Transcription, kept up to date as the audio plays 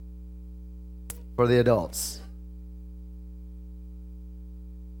for the adults.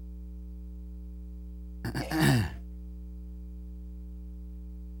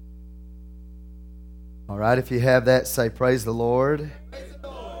 All right, if you have that, say praise the Lord. Praise the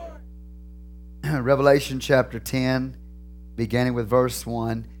Lord. Revelation chapter 10, beginning with verse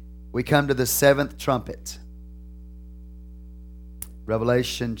 1. We come to the seventh trumpet.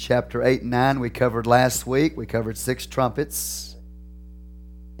 Revelation chapter 8 and 9 we covered last week. We covered 6 trumpets.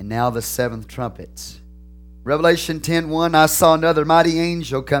 And now the seventh trumpet. Revelation 10:1, I saw another mighty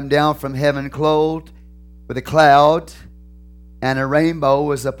angel come down from heaven clothed with a cloud, and a rainbow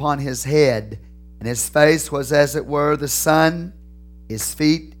was upon his head, and his face was as it were the sun, his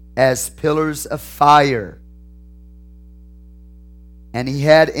feet as pillars of fire. And he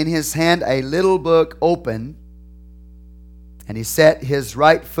had in his hand a little book open, and he set his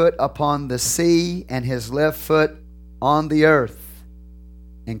right foot upon the sea and his left foot on the earth,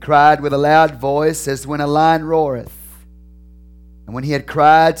 and cried with a loud voice as when a lion roareth. And when he had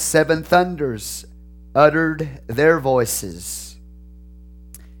cried, 7 thunders uttered their voices.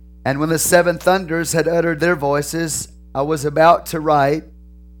 And when the 7 thunders had uttered their voices, I was about to write,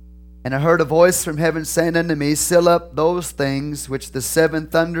 and I heard a voice from heaven saying unto me, Seal up those things which the 7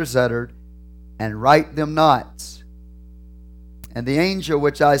 thunders uttered, and write them not. And the angel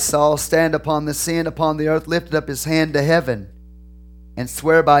which I saw stand upon the sea and upon the earth lifted up his hand to heaven, and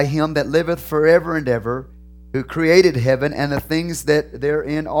swear by him that liveth forever and ever, who created heaven and the things that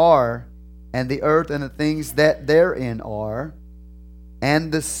therein are, and the earth and the things that therein are,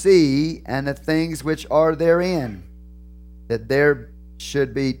 and the sea and the things which are therein, that there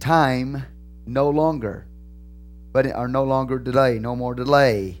should be time no longer, but are no longer delay, no more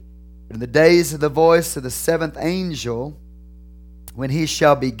delay. But in the days of the voice of the 7th angel, when he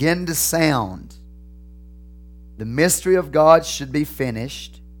shall begin to sound, the mystery of God should be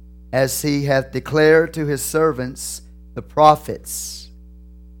finished, as he hath declared to his servants the prophets.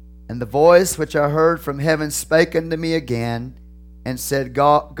 And the voice which I heard from heaven spake unto me again, and said,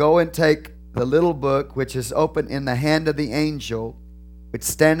 Go and take the little book which is open in the hand of the angel, which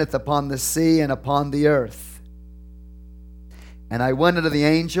standeth upon the sea and upon the earth. And I went unto the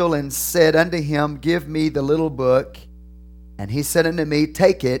angel, and said unto him, Give me the little book. And he said unto me,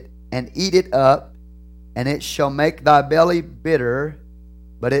 Take it, and eat it up, and it shall make thy belly bitter,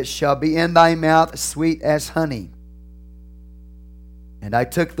 but it shall be in thy mouth sweet as honey. And I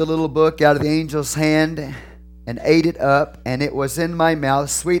took the little book out of the angel's hand, and ate it up, and it was in my mouth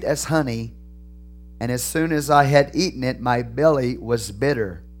sweet as honey. And as soon as I had eaten it, my belly was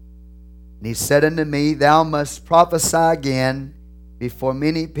bitter. And he said unto me, Thou must prophesy again before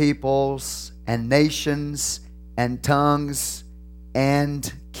many peoples and nations and tongues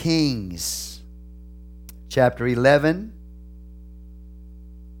and kings. Chapter 11,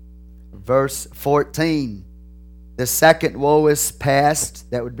 verse 14. The second woe is past.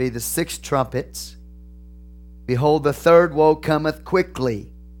 That would be the 6th trumpet. Behold, the third woe cometh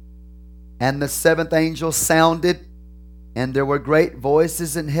quickly. And the 7th angel sounded, and there were great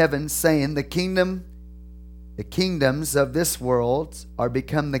voices in heaven saying, The kingdoms of this world are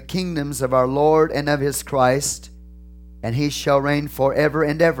become the kingdoms of our Lord and of his Christ, and he shall reign forever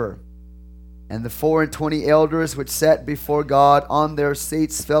and ever. And the 24 elders which sat before God on their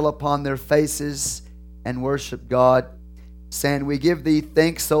seats fell upon their faces and worshiped God, saying, We give thee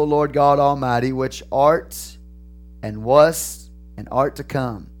thanks, O Lord God Almighty, which art and wast and art to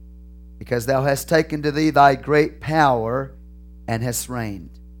come, because thou hast taken to thee thy great power and hast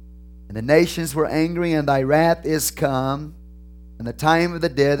reigned. And the nations were angry, and thy wrath is come, and the time of the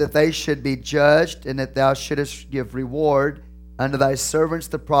dead, that they should be judged, and that thou shouldest give reward unto thy servants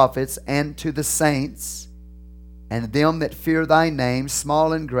the prophets, and to the saints, and them that fear thy name,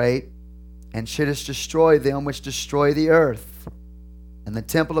 small and great, and shouldest destroy them which destroy the earth. And the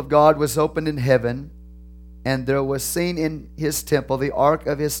temple of God was opened in heaven, and there was seen in his temple the ark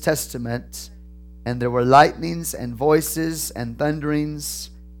of his testament, and there were lightnings and voices and thunderings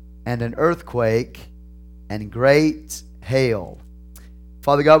and an earthquake and great hail.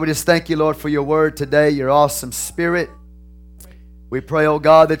 Father God, we just thank you, Lord, for your word today, your awesome spirit. We pray, oh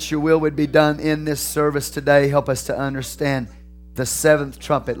God, that your will would be done in this service today. Help us to understand the 7th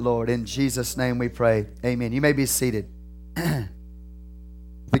trumpet, Lord. In Jesus' name we pray. Amen. You may be seated. The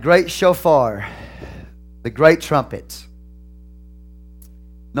great shofar, the great trumpet,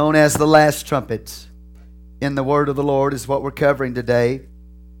 known as the last trumpet in the word of the Lord, is what we're covering today.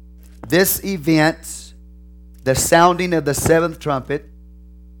 This event, the sounding of the 7th trumpet,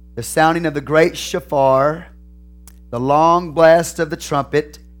 the sounding of the great shofar, the long blast of the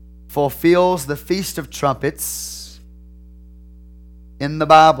trumpet, fulfills the Feast of Trumpets in the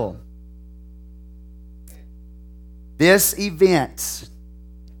Bible. This event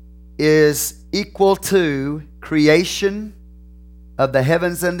is equal to creation of the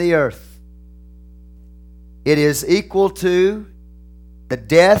heavens and the earth. It is equal to the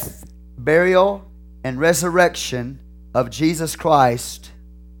death, burial, and resurrection of Jesus Christ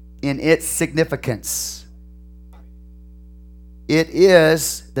in its significance. It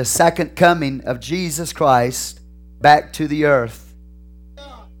is the second coming of Jesus Christ back to the earth,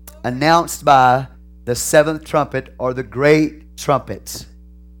 announced by the seventh trumpet, or the great trumpet.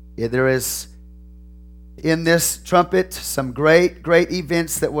 There is in this trumpet some great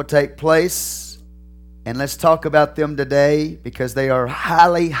events that will take place, and let's talk about them today because they are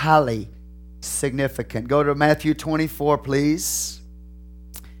highly significant. Go to Matthew 24, please.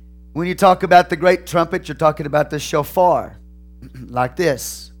 When you talk about the great trumpet, you're talking about the shofar, like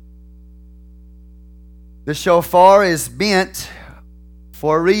this. The shofar is bent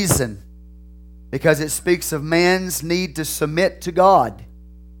for a reason, because it speaks of man's need to submit to God.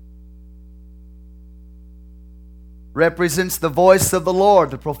 Represents the voice of the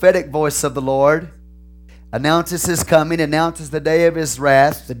Lord, the prophetic voice of the Lord. Announces His coming, announces the day of His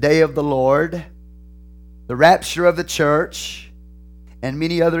wrath, the day of the Lord, the rapture of the church, and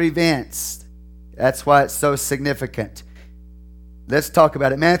many other events. That's why it's so significant. Let's talk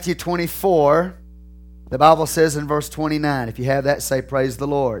about it. Matthew 24, the Bible says in verse 29. If you have that, say praise the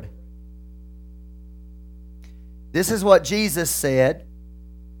Lord. This is what Jesus said.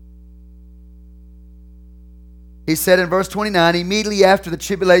 He said in verse 29, immediately after the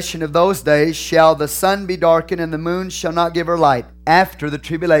tribulation of those days shall the sun be darkened, and the moon shall not give her light. After the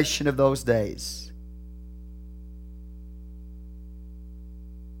tribulation of those days.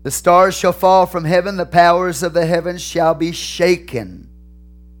 The stars shall fall from heaven, the powers of the heavens shall be shaken.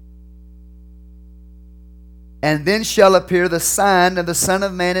 And then shall appear the sign of the Son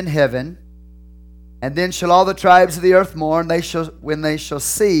of Man in heaven. And then shall all the tribes of the earth mourn, when they shall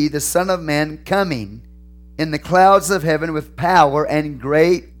see the Son of Man coming in the clouds of heaven with power and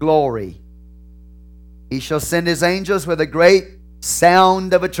great glory. He shall send His angels with a great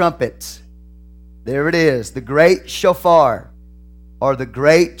sound of a trumpet. There it is, the great shofar, or the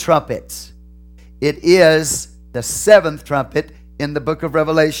great trumpet. It is the seventh trumpet in the book of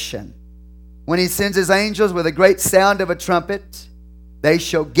Revelation. When He sends His angels with a great sound of a trumpet, they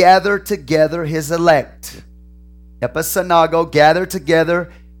shall gather together His elect. Epasanago, gather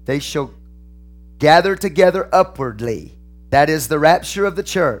together. They shall gather together upwardly. That is the rapture of the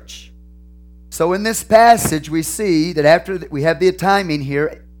church. So in this passage we see that after we have the timing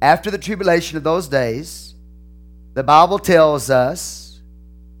here, after the tribulation of those days, the Bible tells us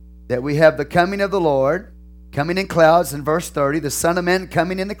that we have the coming of the Lord, coming in clouds in verse 30, the Son of Man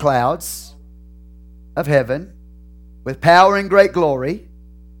coming in the clouds of heaven with power and great glory.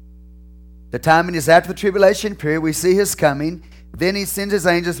 The timing is after the tribulation period. We see His coming. Then He sends His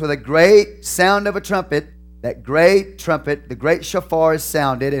angels with a great sound of a trumpet. That great trumpet, the great shofar is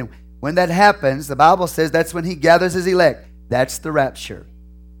sounded. And when that happens, the Bible says that's when He gathers His elect. That's the rapture.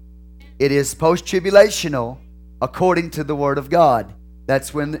 It is post-tribulational according to the Word of God.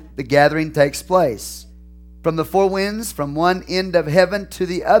 That's when the gathering takes place. From the four winds, from one end of heaven to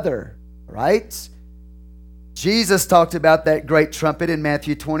the other. Right? Jesus talked about that great trumpet in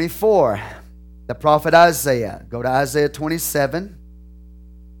Matthew 24. The prophet Isaiah. Go to Isaiah 27.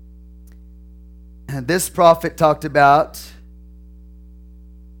 And this prophet talked about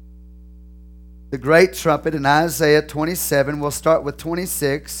the great trumpet in Isaiah 27. We'll start with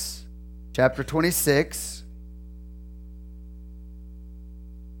 26. Chapter 26.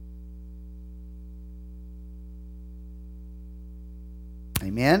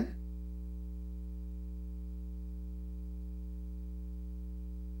 Amen.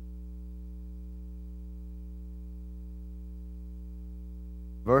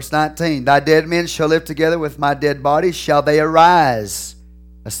 Verse 19, thy dead men shall live together with my dead body, shall they arise.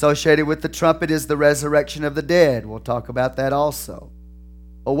 Associated with the trumpet is the resurrection of the dead. We'll talk about that also.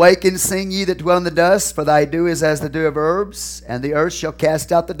 Awake and sing, ye that dwell in the dust, for thy dew is as the dew of herbs, and the earth shall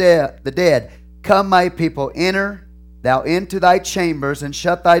cast out the dead. Come, my people, enter thou into thy chambers, and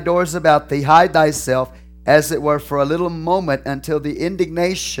shut thy doors about thee. Hide thyself, as it were, for a little moment, until the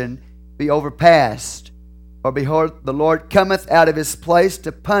indignation be overpast. For behold, the Lord cometh out of His place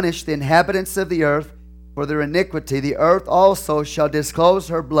to punish the inhabitants of the earth for their iniquity. The earth also shall disclose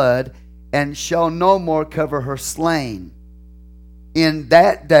her blood, and shall no more cover her slain. In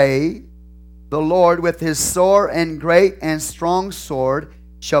that day the Lord with His sore and great and strong sword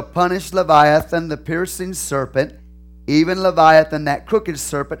shall punish Leviathan, the piercing serpent, even Leviathan, that crooked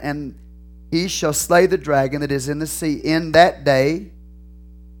serpent, and He shall slay the dragon that is in the sea. In that day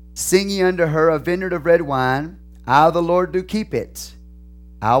sing ye unto her a vineyard of red wine. I, the Lord, do keep it.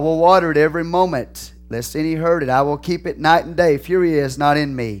 I will water it every moment, lest any hurt it. I will keep it night and day. Fury is not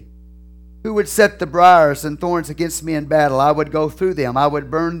in me. Who would set the briars and thorns against me in battle? I would go through them. I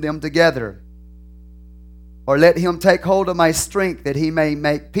would burn them together. Or let him take hold of my strength, that he may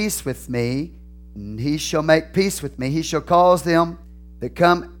make peace with me. And he shall make peace with me. He shall cause them that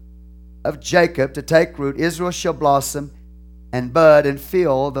come of Jacob to take root. Israel shall blossom and bud and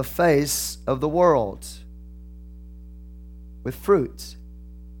fill the face of the world with fruits.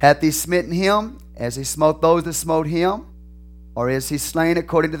 Hath he smitten him as he smote those that smote him? Or is he slain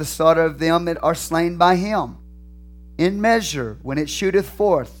according to the slaughter of them that are slain by him? In measure, when it shooteth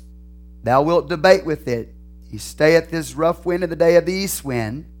forth, thou wilt debate with it. He stayeth this rough wind in the day of the east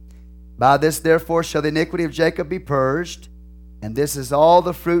wind. By this therefore shall the iniquity of Jacob be purged, and this is all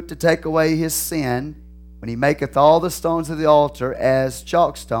the fruit to take away his sin, when he maketh all the stones of the altar as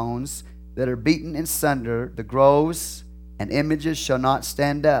chalk stones that are beaten in sunder. The groves and images shall not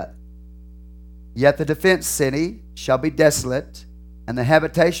stand up. Yet the defense city shall be desolate, and the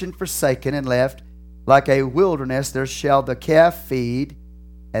habitation forsaken and left. Like a wilderness there shall the calf feed,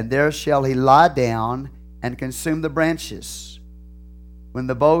 and there shall he lie down and consume the branches. When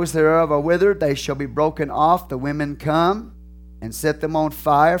the boughs thereof are withered, they shall be broken off. The women come and set them on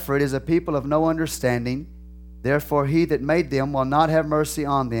fire, for it is a people of no understanding. Therefore he that made them will not have mercy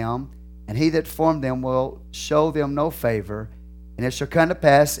on them, and he that formed them will show them no favor. And it shall come to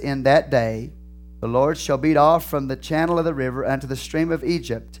pass in that day, the Lord shall beat off from the channel of the river unto the stream of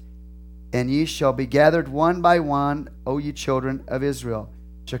Egypt, and ye shall be gathered one by one, O ye children of Israel.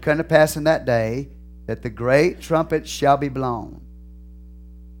 It shall come to pass in that day that the great trumpet shall be blown.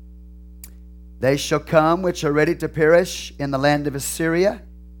 They shall come which are ready to perish in the land of Assyria,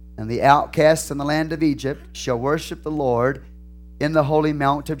 and the outcasts in the land of Egypt shall worship the Lord in the holy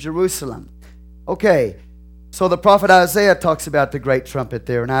mount of Jerusalem. Okay, so the prophet Isaiah talks about the great trumpet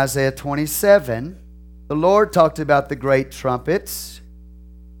there in Isaiah 27. The Lord talked about the great trumpets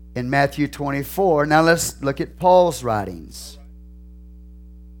in Matthew 24. Now let's look at Paul's writings.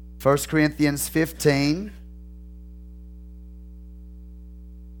 1 Corinthians 15.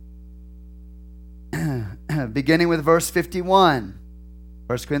 Beginning with verse 51.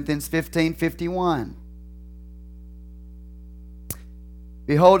 1 Corinthians 15:51.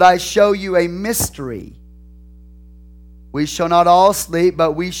 Behold, I show you a mystery. We shall not all sleep,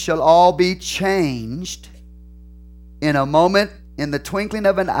 but we shall all be changed in a moment, in the twinkling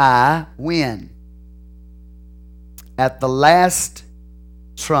of an eye. When? At the last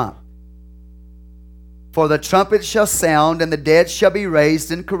trump. For the trumpet shall sound, and the dead shall be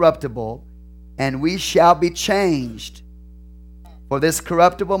raised incorruptible, and we shall be changed. For this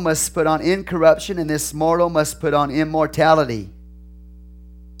corruptible must put on incorruption, and this mortal must put on immortality.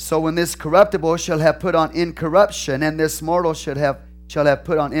 So when this corruptible shall have put on incorruption, and this mortal shall have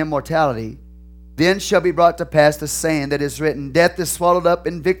put on immortality, then shall be brought to pass the saying that is written, Death is swallowed up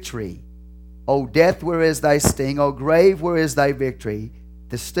in victory. O death, where is thy sting? O grave, where is thy victory?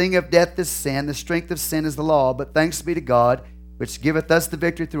 The sting of death is sin, the strength of sin is the law. But thanks be to God, which giveth us the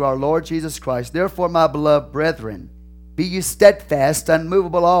victory through our Lord Jesus Christ. Therefore, my beloved brethren, be ye steadfast,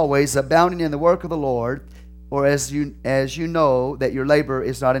 unmovable always, abounding in the work of the Lord, or as you know that your labor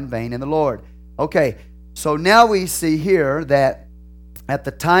is not in vain in the Lord. Okay, so now we see here that at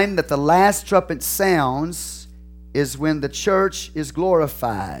the time that the last trumpet sounds is when the church is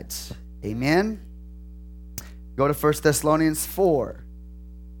glorified. Amen? Go to 1 Thessalonians 4.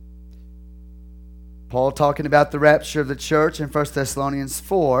 Paul talking about the rapture of the church in 1 Thessalonians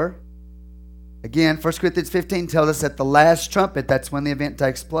 4. Again, 1 Corinthians 15 tells us that the last trumpet, that's when the event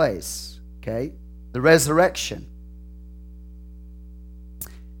takes place. Okay? The resurrection.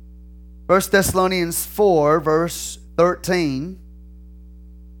 1 Thessalonians 4, verse 13.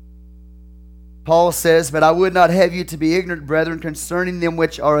 Paul says, But I would not have you to be ignorant, brethren, concerning them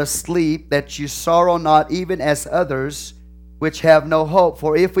which are asleep, that you sorrow not, even as others which have no hope.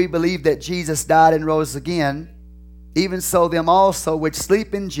 For if we believe that Jesus died and rose again, even so them also which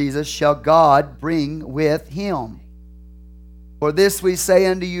sleep in Jesus shall God bring with him. For this we say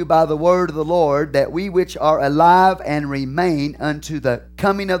unto you by the word of the Lord, that we which are alive and remain unto the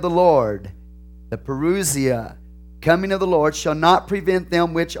coming of the Lord, the parousia, coming of the Lord, shall not prevent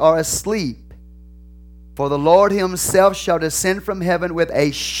them which are asleep. For the Lord himself shall descend from heaven with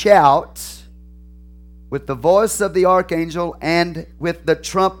a shout, with the voice of the archangel, and with the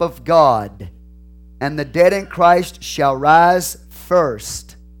trump of God. And the dead in Christ shall rise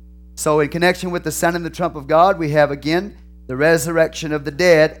first. So in connection with the sounding of the trump of God, we have again the resurrection of the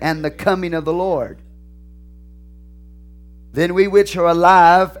dead and the coming of the Lord. Then we which are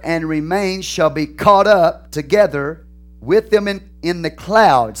alive and remain shall be caught up together with them in the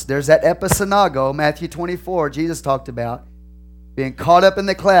clouds. There's that episynago, Matthew 24, Jesus talked about. Being caught up in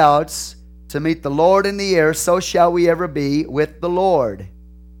the clouds to meet the Lord in the air, so shall we ever be with the Lord.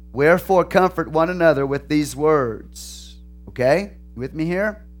 Wherefore comfort one another with these words. Okay? You with me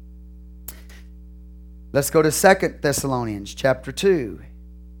here? Let's go to 2 Thessalonians chapter 2.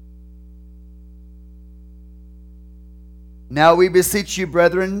 Now we beseech you,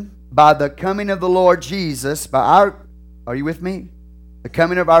 brethren, by the coming of the Lord Jesus, are you with me? The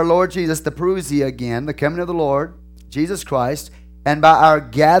coming of our Lord Jesus, the parousia again, the coming of the Lord Jesus Christ, and by our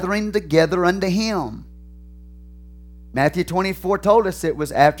gathering together unto Him. Matthew 24 told us it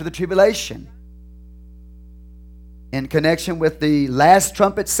was after the tribulation, in connection with the last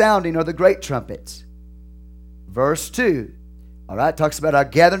trumpet sounding, or the great trumpet. Verse 2, all right, talks about our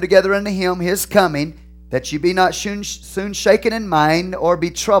gathering together unto Him, His coming, that you be not soon shaken in mind, or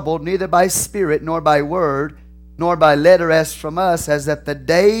be troubled, neither by spirit, nor by word, nor by letter as from us, as that the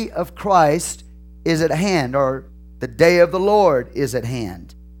day of Christ is at hand, or the day of the Lord is at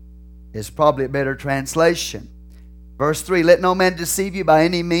hand, is probably a better translation. Verse 3, let no man deceive you by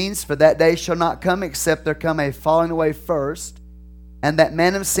any means, for that day shall not come, except there come a falling away first, and that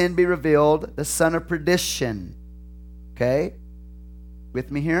man of sin be revealed, the son of perdition. Okay?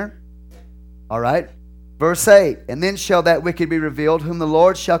 With me here? All right. Verse 8, and then shall that wicked be revealed, whom the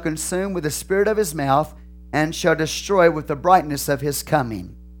Lord shall consume with the spirit of His mouth, and shall destroy with the brightness of His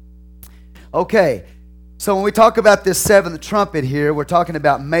coming. Okay, so when we talk about this seventh trumpet here, we're talking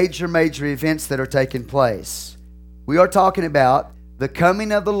about major events that are taking place. We are talking about the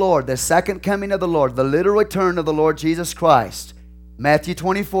coming of the Lord, the second coming of the Lord, the literal return of the Lord Jesus Christ. Matthew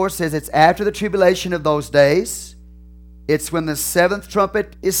 24 says it's after the tribulation of those days. It's when the seventh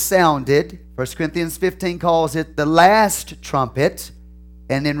trumpet is sounded. 1 Corinthians 15 calls it the last trumpet.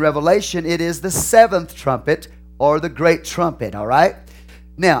 And in Revelation, it is the seventh trumpet, or the great trumpet, all right?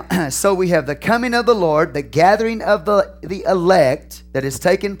 Now, so we have the coming of the Lord, the gathering of the elect that is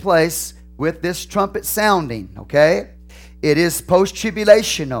taking place with this trumpet sounding, okay? It is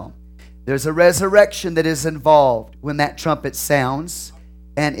post-tribulational. There's a resurrection that is involved when that trumpet sounds,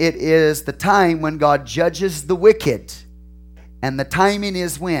 and it is the time when God judges the wicked. And the timing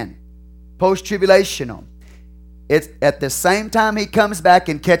is when? Post-tribulational. It's at the same time He comes back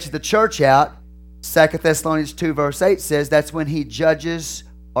and catches the church out. 2 Thessalonians 2 verse 8 says that's when He judges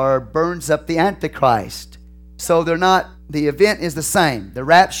or burns up the Antichrist. So they're not, the event is the same. The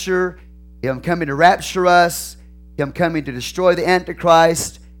rapture, Him coming to rapture us, Him coming to destroy the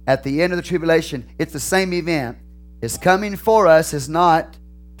Antichrist at the end of the tribulation. It's the same event. His coming for us is not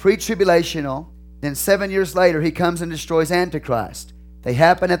pre-tribulational. Then 7 years later, He comes and destroys Antichrist. They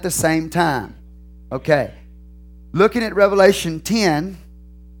happen at the same time. Okay. Looking at Revelation 10,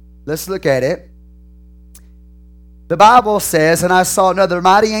 let's look at it. The Bible says, and I saw another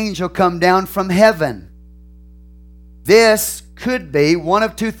mighty angel come down from heaven. This could be one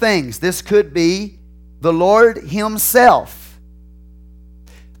of two things. This could be the Lord Himself.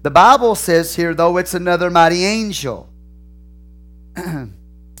 The Bible says here, though, it's another mighty angel.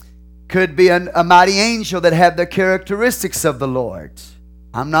 Could be a mighty angel that had the characteristics of the Lord.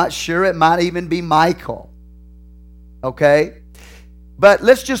 I'm not sure. It might even be Michael. Okay? But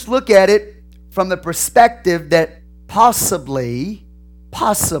let's just look at it from the perspective that possibly,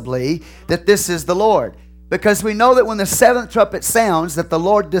 that this is the Lord. Because we know that when the seventh trumpet sounds, that the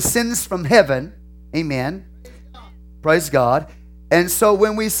Lord descends from heaven. Amen. Praise God. And so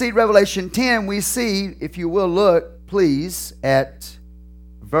when we see Revelation 10, we see, if you will look, please, at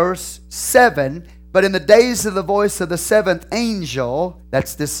verse 7, but in the days of the voice of the seventh angel,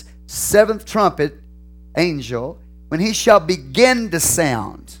 that's this seventh trumpet angel, when he shall begin to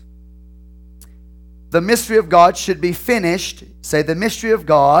sound, the mystery of God should be finished. Say, the mystery of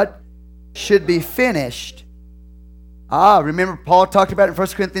God should be finished. Remember Paul talked about it in 1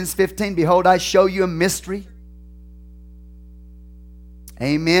 Corinthians 15, behold, I show you a mystery.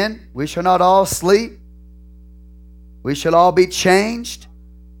 Amen. We shall not all sleep. We shall all be changed.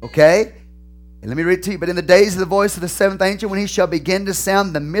 Okay? And let me read it to you. But in the days of the voice of the seventh angel, when he shall begin to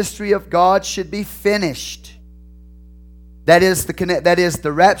sound, the mystery of God should be finished. That is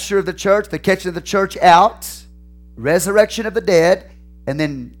the rapture of the church, the catching of the church out, resurrection of the dead, and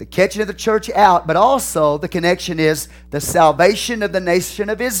then the catching of the church out. But also the connection is the salvation of the nation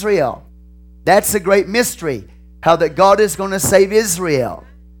of Israel. That's a great mystery, how that God is going to save Israel.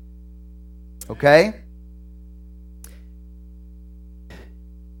 Okay?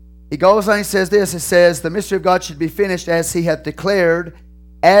 He goes on, he says this, it says, the mystery of God should be finished as He hath declared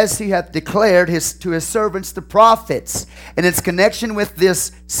as he hath declared to his servants the prophets. And its connection with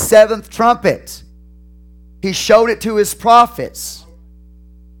this seventh trumpet. He showed it to his prophets.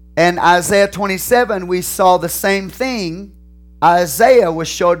 And Isaiah 27, we saw the same thing. Isaiah was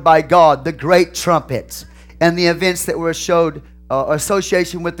showed by God the great trumpet. And the events that were showed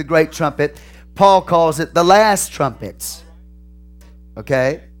association with the great trumpet. Paul calls it the last trumpets.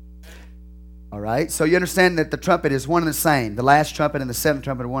 Okay? All right? So you understand that the trumpet is one and the same. The last trumpet and the seventh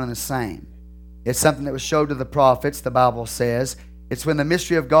trumpet are one and the same. It's something that was showed to the prophets, the Bible says. It's when the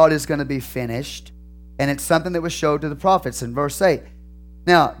mystery of God is going to be finished. And it's something that was showed to the prophets in verse 8.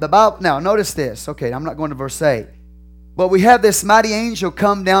 Now, notice this. Okay, I'm not going to verse 8. But we have this mighty angel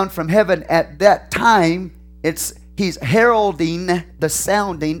come down from heaven at that time. He's heralding the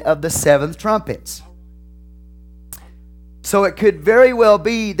sounding of the seventh trumpets. So it could very well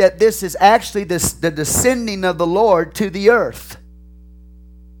be that this is actually the descending of the Lord to the earth.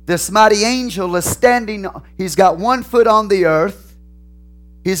 This mighty angel is standing. He's got 1 foot on the earth.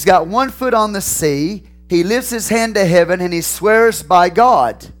 He's got 1 foot on the sea. He lifts his hand to heaven and he swears by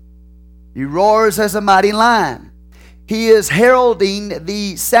God. He roars as a mighty lion. He is heralding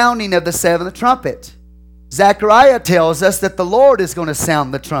the sounding of the seventh trumpet. Zechariah tells us that the Lord is going to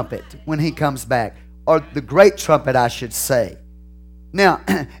sound the trumpet when he comes back. Or the great trumpet, I should say. Now,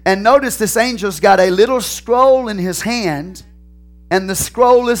 and notice this angel's got a little scroll in his hand, and the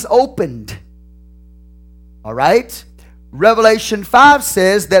scroll is opened. All right? Revelation 5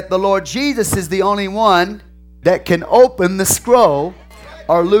 says that the Lord Jesus is the only one that can open the scroll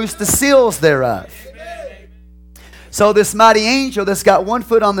or loose the seals thereof. So this mighty angel that's got 1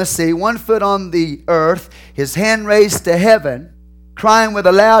 foot on the sea, 1 foot on the earth, his hand raised to heaven, crying with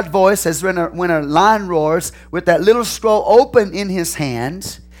a loud voice as when a lion roars, with that little scroll open in his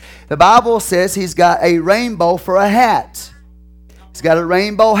hands. The Bible says he's got a rainbow for a hat. He's got a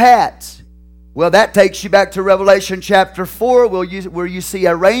rainbow hat. Well, that takes you back to Revelation chapter 4 where you see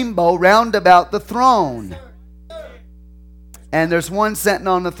a rainbow round about the throne. And there's one sitting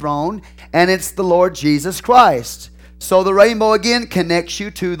on the throne, and it's the Lord Jesus Christ. So the rainbow again connects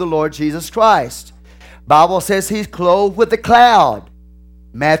you to the Lord Jesus Christ. Bible says he's clothed with a cloud.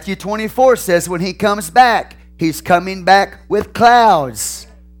 Matthew 24 says when he comes back, he's coming back with clouds.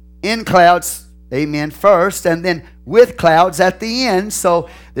 In clouds, amen, first, and then with clouds at the end. So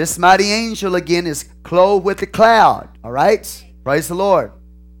this mighty angel again is clothed with a cloud. All right? Praise the Lord.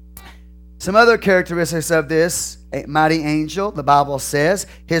 Some other characteristics of this mighty angel, the Bible says,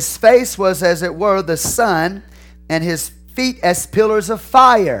 his face was as it were the sun, and his feet as pillars of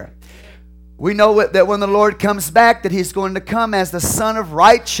fire. We know that when the Lord comes back, that he's going to come as the Son of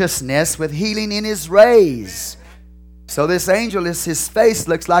Righteousness with healing in his rays. So this angel, his face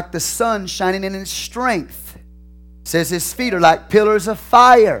looks like the sun shining in its strength. It says his feet are like pillars of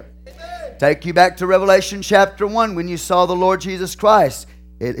fire. Take you back to Revelation chapter 1 when you saw the Lord Jesus Christ.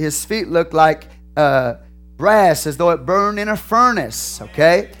 His feet looked like brass, as though it burned in a furnace.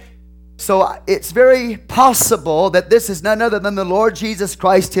 Okay? So it's very possible that this is none other than the Lord Jesus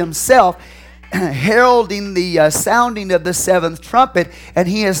Christ himself heralding the sounding of the seventh trumpet, and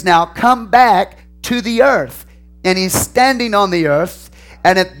he has now come back to the earth, and he's standing on the earth.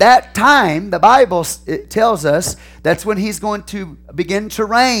 And at that time, the Bible tells us that's when he's going to begin to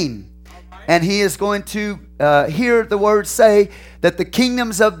reign, and he is going to hear the word say that the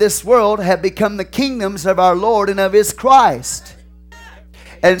kingdoms of this world have become the kingdoms of our Lord and of his Christ.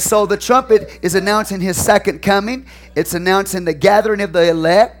 And so the trumpet is announcing his second coming. It's announcing the gathering of the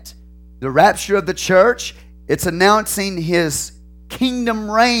elect, the rapture of the church. It's announcing his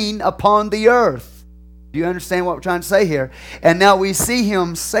kingdom reign upon the earth. Do you understand what we're trying to say here? And now we see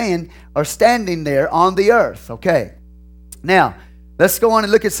him saying or standing there on the earth. Okay. Now, let's go on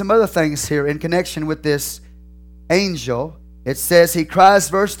and look at some other things here in connection with this angel. It says he cries,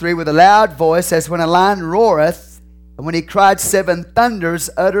 verse 3, with a loud voice as when a lion roareth, and when he cried, 7 thunders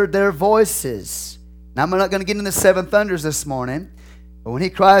uttered their voices. Now, I'm not going to get into the 7 thunders this morning. But when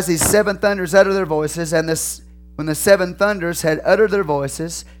he cries, these 7 thunders utter their voices, and when the 7 thunders had uttered their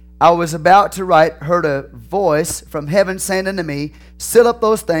voices, I was about to write, heard a voice from heaven saying unto me, seal up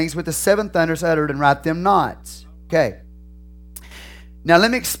those things with the 7 thunders uttered, and write them not. Okay. Now let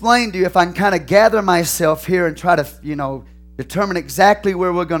me explain to you, if I can kind of gather myself here and try to, determine exactly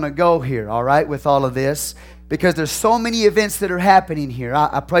where we're going to go here, all right, with all of this. Because there's so many events that are happening here.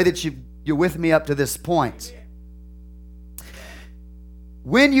 I pray that you're with me up to this point.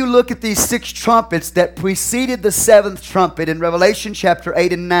 When you look at these 6 trumpets that preceded the 7th trumpet in Revelation chapter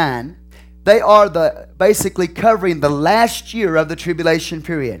 8 and 9, they are basically covering the last year of the tribulation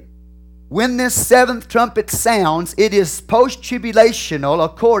period. when this seventh trumpet sounds, it is post-tribulational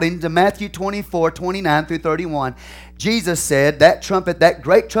according to Matthew 24, 29 through 31. Jesus said that trumpet, that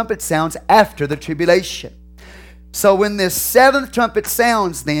great trumpet sounds after the tribulation. So when this seventh trumpet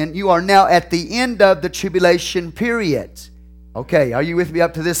sounds, then you are now at the end of the tribulation period. Okay, are you with me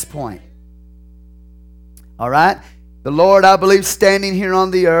up to this point? All right? The Lord, I believe, standing here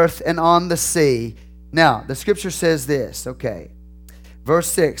on the earth and on the sea. Now, the scripture says this, okay. Verse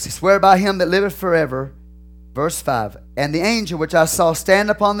 6, He swear by him that liveth forever. Verse 5, and the angel which I saw stand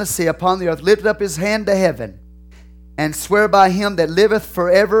upon the sea, upon the earth, lifted up his hand to heaven, and swear by him that liveth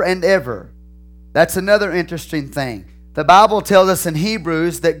forever and ever. That's another interesting thing. The Bible tells us in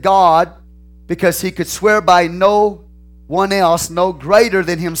Hebrews that God, because He could swear by no one else, no greater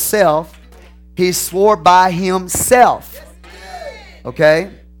than Himself, He swore by Himself.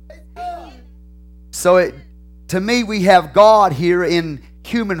 Okay? So to me, we have God here in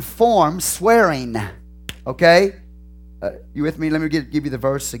human form swearing. Okay? You with me? Let me give you the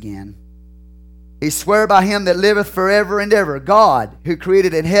verse again. He swear by him that liveth forever and ever. God, who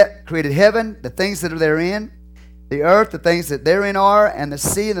created heaven, the things that are therein, the earth, the things that therein are, and the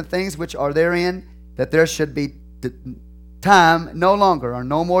sea and the things which are therein, that there should be time no longer, or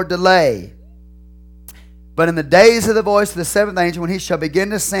no more delay. But in the days of the voice of the seventh angel, when he shall begin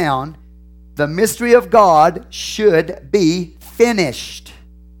to sound, the mystery of God should be finished.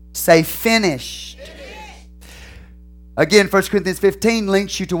 Say finished. Again, 1 Corinthians 15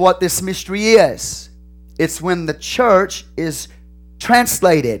 links you to what this mystery is. It's when the church is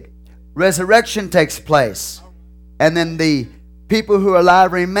translated, resurrection takes place, and then the people who are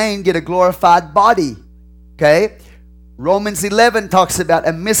alive remain get a glorified body. Okay? Romans 11 talks about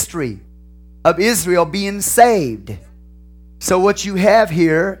a mystery of Israel being saved. So what you have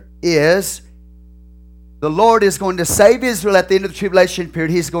here is the Lord is going to save Israel at the end of the tribulation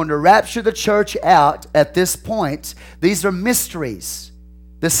period. He's going to rapture the church out at this point. These are mysteries.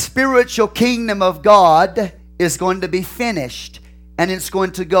 The spiritual kingdom of God is going to be finished, and it's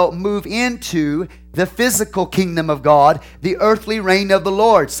going to move into the physical kingdom of God, the earthly reign of the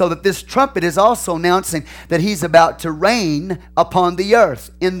Lord. So that this trumpet is also announcing that He's about to reign upon the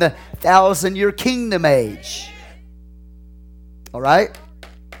earth in the 1,000-year kingdom age. All right?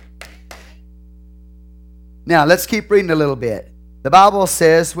 Now, let's keep reading a little bit. The Bible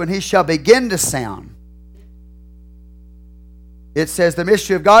says, when He shall begin to sound, it says, the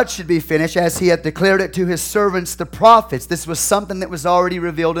mystery of God should be finished as He hath declared it to His servants, the prophets. This was something that was already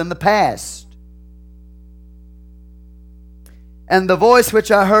revealed in the past. And the voice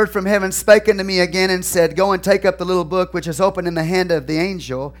which I heard from heaven spake unto me again and said, Go and take up the little book which is open in the hand of the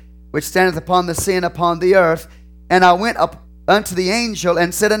angel, which standeth upon the sea and upon the earth. And I went up unto the angel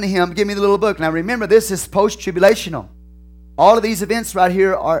and said unto him, Give me the little book. Now remember, this is post-tribulational. All of these events right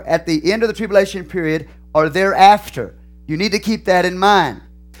here are at the end of the tribulation period or thereafter. You need to keep that in mind.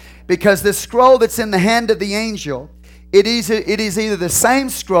 Because the scroll that's in the hand of the angel, it is either the same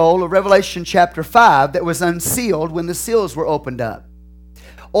scroll of Revelation chapter 5 that was unsealed when the seals were opened up,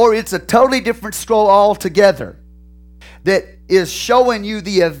 or it's a totally different scroll altogether that is showing you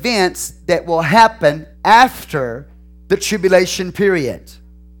the events that will happen after the tribulation period.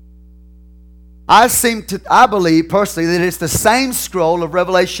 I believe personally that it's the same scroll of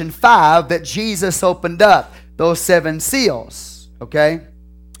Revelation 5 that Jesus opened up, those 7 seals, okay?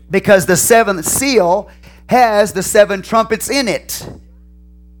 Because the 7th seal has the 7 trumpets in it.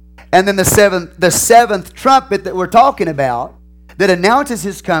 And then the seventh trumpet that we're talking about that announces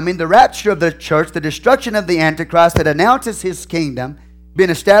His coming, the rapture of the church, the destruction of the Antichrist, that announces His kingdom being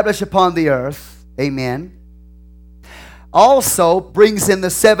established upon the earth, amen, also brings in the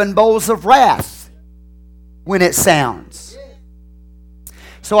 7 bowls of wrath when it sounds.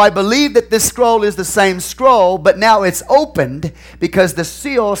 So I believe that this scroll is the same scroll, but now it's opened because the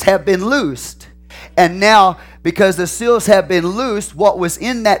seals have been loosed. And now, because the seals have been loosed, what was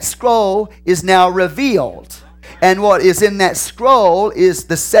in that scroll is now revealed. And what is in that scroll is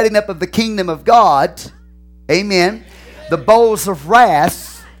the setting up of the kingdom of God. Amen. The bowls of wrath.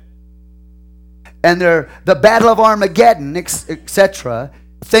 And the battle of Armageddon, etc.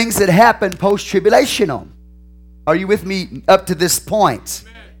 Things that happen post-tribulational. Are you with me up to this point?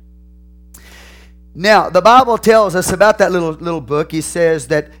 Now, the Bible tells us about that little book. He says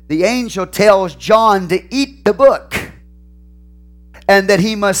that the angel tells John to eat the book and that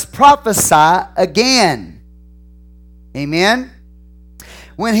he must prophesy again. Amen?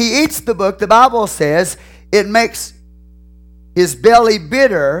 When he eats the book, the Bible says it makes his belly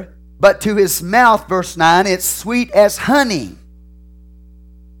bitter, but to his mouth, verse 9, it's sweet as honey.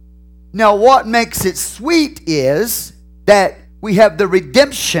 Now, what makes it sweet is that we have the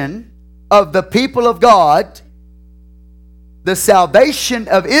redemption of the people of God, the salvation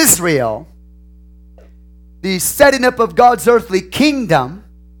of Israel, the setting up of God's earthly kingdom,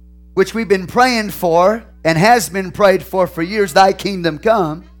 which we've been praying for and has been prayed for years, thy kingdom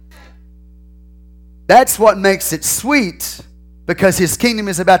come. That's what makes it sweet, because his kingdom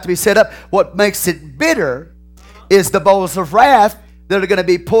is about to be set up. What makes it bitter is the bowls of wrath that are going to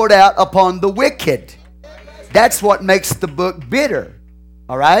be poured out upon the wicked. That's what makes the book bitter.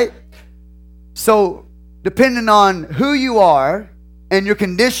 All right? So, depending on who you are and your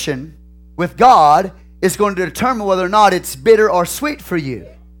condition with God is going to determine whether or not it's bitter or sweet for you.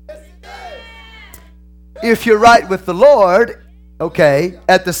 If you're right with the Lord, okay,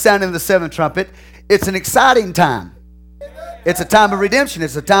 at the sound of the seventh trumpet, it's an exciting time. It's a time of redemption.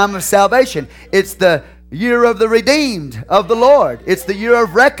 It's a time of salvation. It's the year of the redeemed of the Lord. It's the year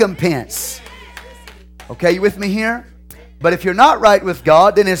of recompense. Okay, you with me here? But if you're not right with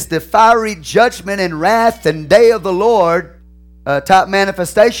God, then it's the fiery judgment and wrath and day of the Lord type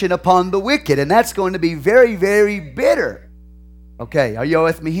manifestation upon the wicked. And that's going to be very, very bitter. Okay, are you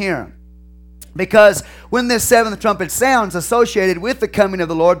with me here? Because when this seventh trumpet sounds, associated with the coming of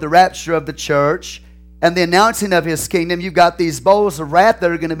the Lord, the rapture of the church, and the announcing of his kingdom, you've got these bowls of wrath that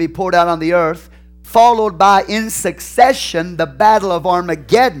are going to be poured out on the earth, followed by, in succession, the battle of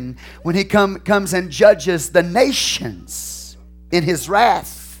Armageddon, when he comes and judges the nations in his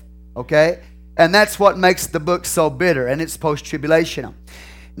wrath. Okay? And that's what makes the book so bitter, and it's post-tribulational.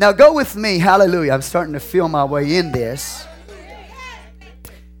 Now go with me, hallelujah, I'm starting to feel my way in this.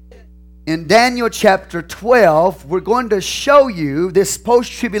 In Daniel chapter 12, we're going to show you this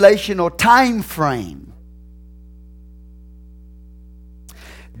post-tribulational time frame.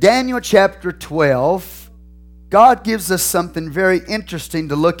 Daniel chapter 12, God gives us something very interesting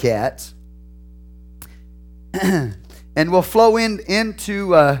to look at. And we'll flow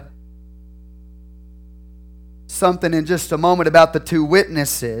into something in just a moment about the two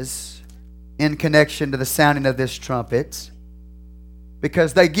witnesses in connection to the sounding of this trumpet.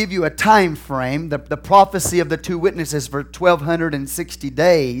 Because they give you a time frame, the prophecy of the two witnesses for 1,260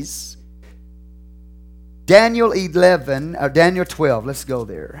 days. Daniel 12, let's go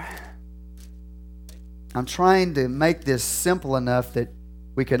there. I'm trying to make this simple enough that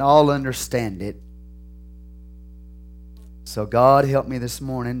we can all understand it. So God help me this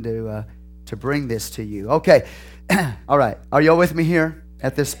morning to bring this to you. Okay, all right. Are you all with me here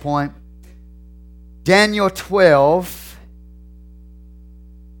at this point? Daniel 12.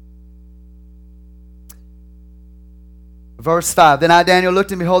 Verse 5, Then I, Daniel,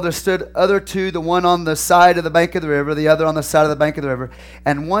 looked, and behold, there stood other two, the one on the side of the bank of the river, the other on the side of the bank of the river.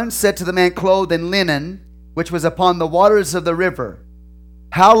 And one said to the man clothed in linen, which was upon the waters of the river,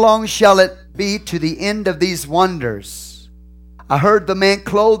 How long shall it be to the end of these wonders? I heard the man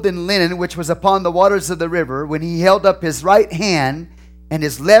clothed in linen, which was upon the waters of the river, when he held up his right hand and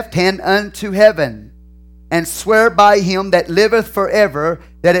his left hand unto heaven, and swear by him that liveth forever,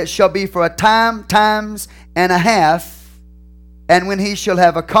 that it shall be for a time, times, and a half, and when he shall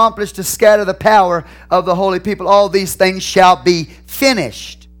have accomplished to scatter the power of the holy people, all these things shall be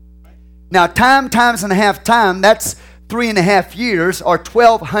finished. Now, time, times, and a half time, that's 3.5 years, or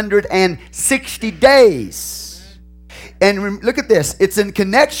 1,260 days. And look at this. It's in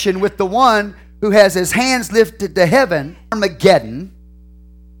connection with the one who has his hands lifted to heaven, Armageddon,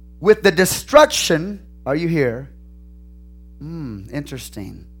 with the destruction. Are you here?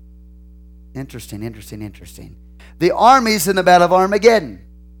 Interesting. Interesting. The armies in the Battle of Armageddon.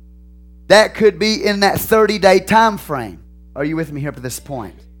 That could be in that 30-day time frame. Are you with me here up to this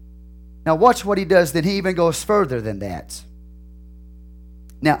point? Now watch what he does. Then he even goes further than that.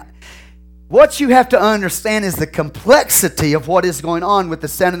 Now, what you have to understand is the complexity of what is going on with the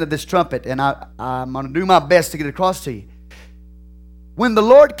sounding of this trumpet. And I'm going to do my best to get it across to you. When the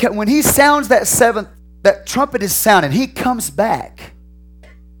Lord, when he sounds that trumpet is sounding, he comes back.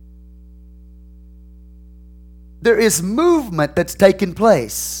 There is movement that's taking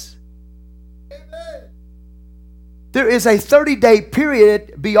place. There is a 30-day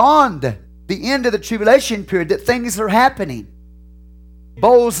period beyond the end of the tribulation period that things are happening.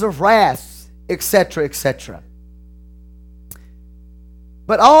 Bowls of wrath, etc., etc.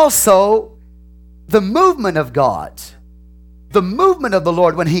 But also, the movement of God, the movement of the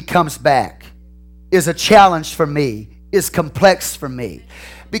Lord when he comes back is a challenge for me, is complex for me.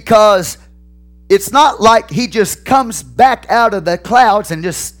 Because it's not like he just comes back out of the clouds and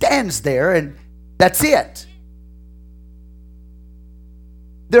just stands there and that's it.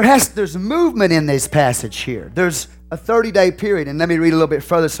 There's movement in this passage here. There's a 30-day period. And let me read a little bit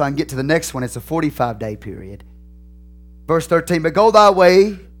further so I can get to the next one. It's a 45-day period. Verse 13, But go thy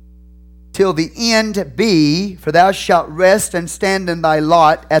way, till the end be, for thou shalt rest and stand in thy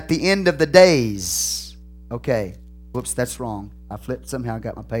lot at the end of the days. Okay. Whoops, that's wrong. I flipped. Somehow I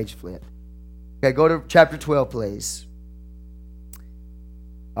got my page flipped. Okay, go to chapter 12, please.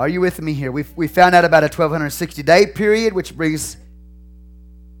 Are you with me here? We found out about a 1260-day period, which brings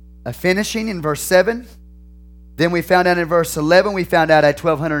a finishing in verse 7. Then we found out in verse 11, we found out a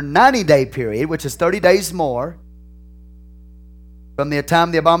 1290-day period, which is 30 days more. From the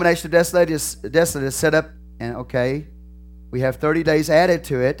time the abomination of desolate is set up, and okay, we have 30 days added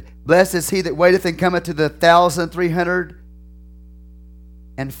to it. Blessed is he that waiteth and cometh to the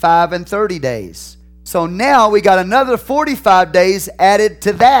 1,305 and 30 days. So now we got another 45 days added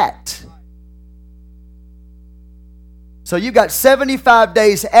to that. So you got 75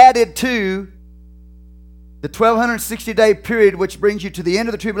 days added to the 1260-day period, which brings you to the end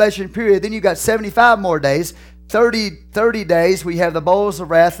of the tribulation period. Then you got 75 more days. 30 days, we have the bowls of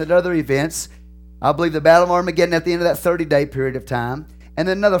wrath and other events. I believe the battle of Armageddon at the end of that 30-day period of time. And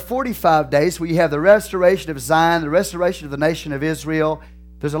then another 45 days where you have the restoration of Zion, the restoration of the nation of Israel.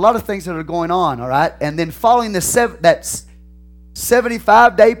 There's a lot of things that are going on, all right? And then following that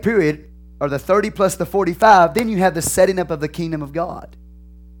 75-day period, or the 30 plus the 45, then you have the setting up of the kingdom of God.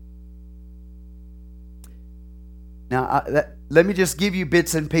 Now, let me just give you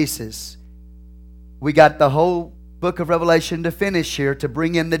bits and pieces. We got the whole book of Revelation to finish here to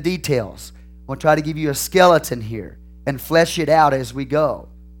bring in the details. I'm going to try to give you a skeleton here and flesh it out as we go.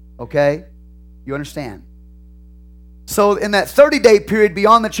 Okay? You understand? So in that 30-day period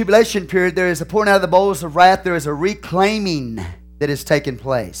beyond the tribulation period, there is a pouring out of the bowls of wrath. There is a reclaiming that is taking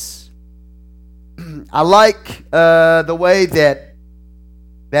place. I like the way that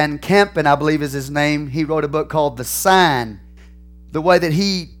Van Kampen, I believe is his name, he wrote a book called The Sign. The way that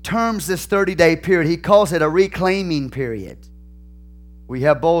he terms this 30-day period, he calls it a reclaiming period. We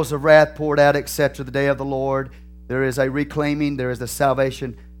have bowls of wrath poured out, etc., the day of the Lord. There is a reclaiming, there is the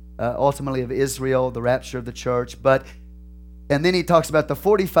salvation ultimately of Israel, the rapture of the church. And then he talks about the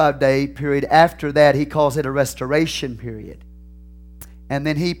 45-day period. After that, he calls it a restoration period. And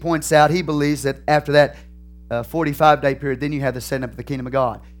then he points out, he believes that after that 45-day period, then you have the setting up of the kingdom of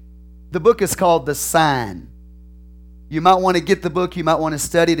God. The book is called The Sign. You might want to get the book. You might want to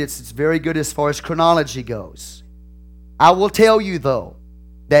study it. It's very good as far as chronology goes. I will tell you, though,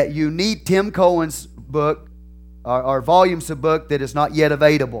 that you need Tim Cohen's book or volumes of book that is not yet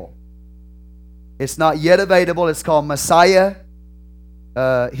available. It's not yet available. It's called Messiah,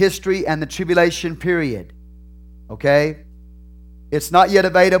 History, and the Tribulation Period. Okay? It's not yet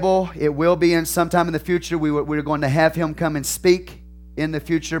available. It will be in sometime in the future. We're going to have him come and speak in the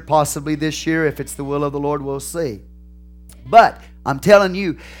future, possibly this year. If it's the will of the Lord, we'll see. But I'm telling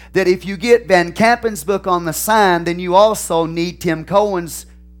you that if you get Van Kampen's book on the sign, then you also need Tim Cohen's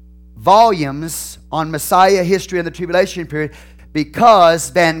volumes on Messiah, History, and the Tribulation Period, because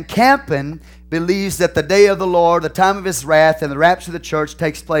Van Kampen believes that the day of the Lord, the time of His wrath, and the rapture of the church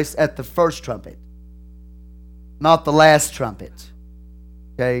takes place at the first trumpet, not the last trumpet,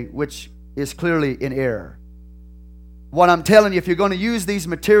 okay, which is clearly in error. What I'm telling you, if you're going to use these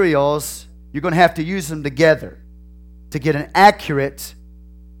materials, you're going to have to use them together to get an accurate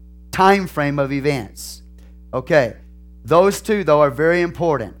time frame of events. Okay, those two, though, are very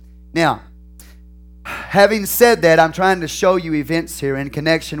important. Now, having said that, I'm trying to show you events here in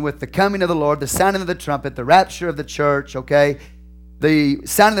connection with the coming of the Lord, the sounding of the trumpet, the rapture of the church, okay? The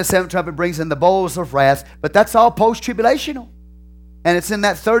sounding of the seventh trumpet brings in the bowls of wrath, but that's all post-tribulational. And it's in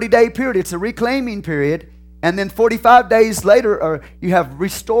that 30-day period. It's a reclaiming period. And then 45 days later, you have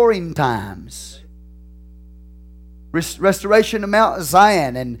restoring times. Restoration of Mount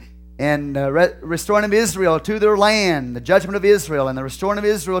Zion and restoring of Israel to their land, the judgment of Israel and the restoring of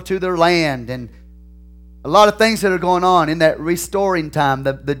Israel to their land, and a lot of things that are going on in that restoring time.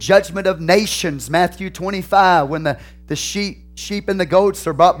 The judgment of nations, Matthew 25, when the sheep and the goats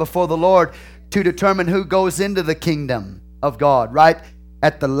are brought before the Lord to determine who goes into the kingdom of God, right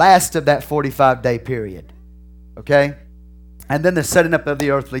at the last of that 45-day period. Okay? And then the setting up of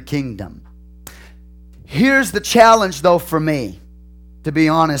the earthly kingdom. Here's the challenge, though, for me, to be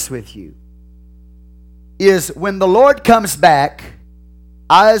honest with you, is when the Lord comes back,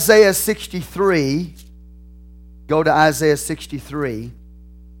 Isaiah 63, go to Isaiah 63.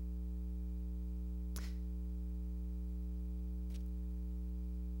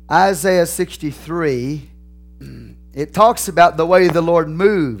 Isaiah 63, it talks about the way the Lord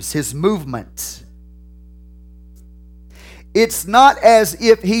moves, His movement. It's not as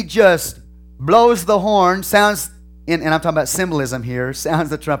if He just blows the horn, sounds, and I'm talking about symbolism here, sounds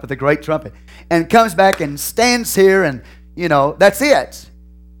the trumpet, the great trumpet, and comes back and stands here and, that's it.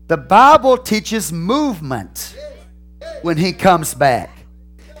 The Bible teaches movement when He comes back.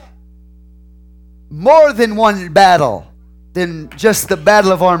 More than one battle than just the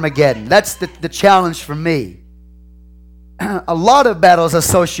battle of Armageddon. That's the challenge for me. A lot of battles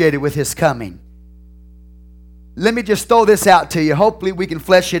associated with His coming. Let me just throw this out to you. Hopefully we can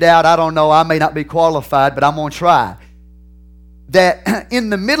flesh it out. I don't know. I may not be qualified, but I'm going to try. That in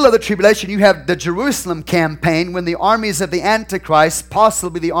the middle of the tribulation, you have the Jerusalem campaign when the armies of the Antichrist,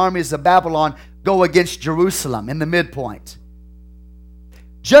 possibly the armies of Babylon, go against Jerusalem in the midpoint.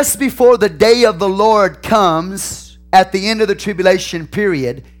 Just before the day of the Lord comes at the end of the tribulation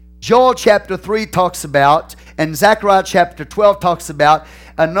period, Joel chapter 3 talks about, and Zechariah chapter 12 talks about,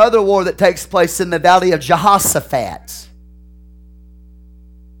 another war that takes place in the valley of Jehoshaphat.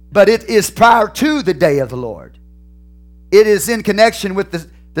 But it is prior to the day of the Lord. It is in connection with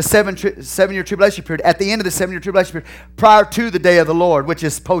the seven-year tribulation period, at the end of the 7-year tribulation period, prior to the day of the Lord, which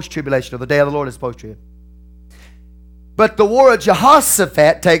is post-tribulation, or the day of the Lord is post-trib. But the war of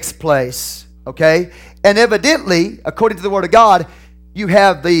Jehoshaphat takes place, okay? And evidently, according to the Word of God, you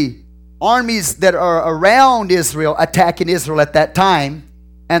have the armies that are around Israel attacking Israel at that time,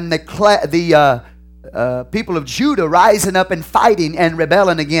 and the people of Judah rising up and fighting and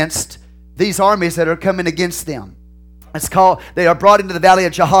rebelling against these armies that are coming against them. It's called, they are brought into the valley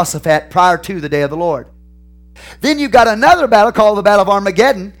of Jehoshaphat prior to the day of the Lord. Then you've got another battle called the Battle of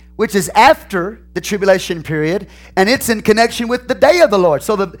Armageddon, which is after the tribulation period, and it's in connection with the day of the Lord.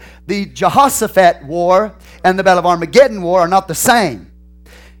 So the Jehoshaphat war and the Battle of Armageddon war are not the same.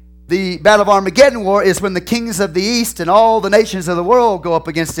 The Battle of Armageddon war is when the kings of the east and all the nations of the world go up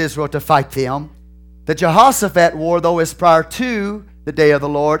against Israel to fight them. The Jehoshaphat war, though, is prior to the day of the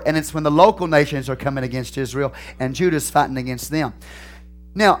Lord, and it's when the local nations are coming against Israel and Judah's fighting against them.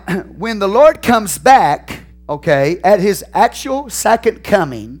 Now, when the Lord comes back, okay, at His actual second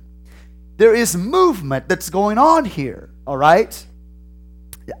coming, there is movement that's going on here, all right?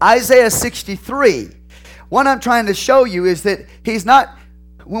 Isaiah 63. What I'm trying to show you is that He's not,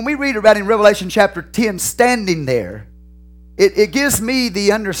 when we read about in Revelation chapter 10, standing there, it gives me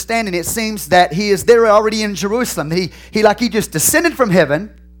the understanding, it seems, that He is there already in Jerusalem. He just descended from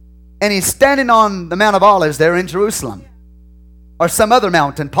heaven, and He's standing on the Mount of Olives there in Jerusalem. Or some other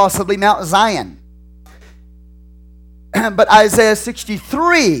mountain, possibly Mount Zion. But Isaiah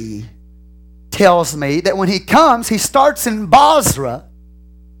 63 tells me that when He comes, He starts in Basra,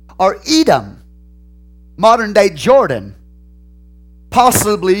 or Edom, modern-day Jordan,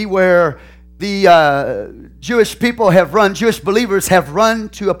 possibly where the Jewish people have run, Jewish believers have run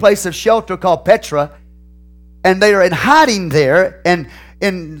to a place of shelter called Petra, and they are in hiding there. And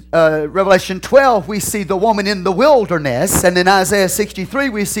in Revelation 12, we see the woman in the wilderness, and in Isaiah 63,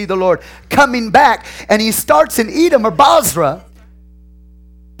 we see the Lord coming back, and He starts in Edom or Basra,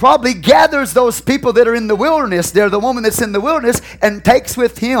 probably gathers those people that are in the wilderness. They're the woman that's in the wilderness, and takes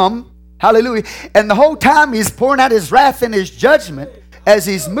with Him, hallelujah, and the whole time He's pouring out His wrath and His judgment as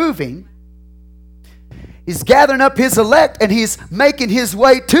He's moving. He's gathering up His elect, and He's making His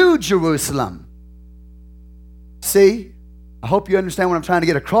way to Jerusalem. See, I hope you understand what I'm trying to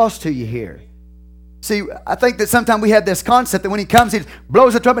get across to you here. See, I think that sometimes we have this concept that when He comes, He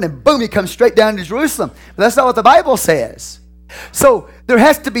blows the trumpet and boom, He comes straight down to Jerusalem. But that's not what the Bible says. So there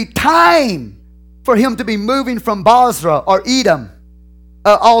has to be time for Him to be moving from Basra or Edom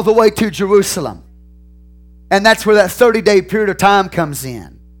all the way to Jerusalem. And that's where that 30-day period of time comes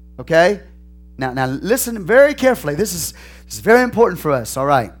in. Okay? Now listen very carefully. This is very important for us. All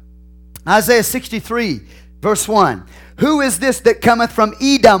right. Isaiah 63, verse 1. Who is this that cometh from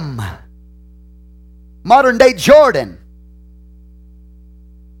Edom? Modern day Jordan.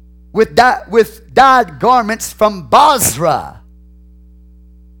 With dyed garments from Basra.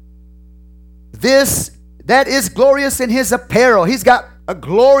 That is glorious in his apparel. He's got a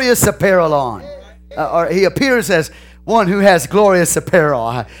glorious apparel on. Or he appears as one who has glorious apparel.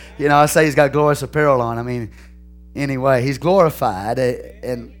 I say he's got glorious apparel on. I mean, anyway, he's glorified.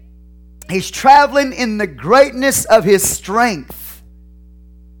 And he's traveling in the greatness of his strength.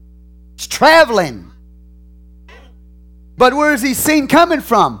 He's traveling. But where is he seen coming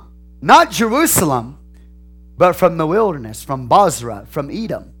from? Not Jerusalem, but from the wilderness, from Basra, from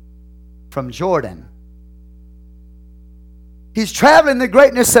Edom, from Jordan. He's traveling in the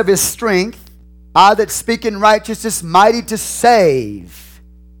greatness of his strength. I that speak in righteousness, mighty to save.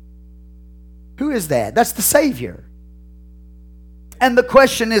 Who is that? That's the Savior. And the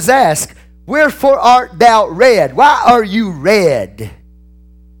question is asked, wherefore art thou red? Why are you red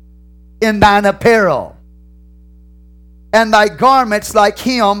in thine apparel? And thy garments like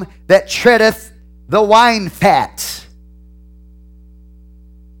him that treadeth the wine fat.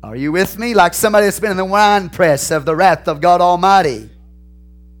 Are you with me? Like somebody that's been in the winepress of the wrath of God Almighty.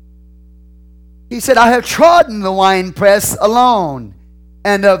 He said, I have trodden the winepress alone,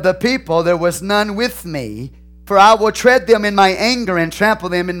 and of the people there was none with me. For I will tread them in my anger and trample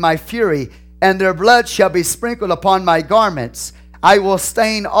them in my fury, and their blood shall be sprinkled upon my garments. I will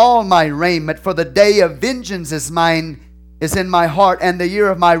stain all my raiment, for the day of vengeance is in my heart, and the year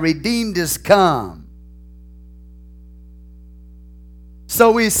of my redeemed is come.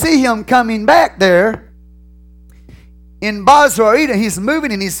 So we see him coming back there in Basra or Eden. He's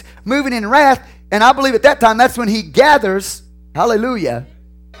moving in wrath. And I believe at that time that's when he gathers, hallelujah.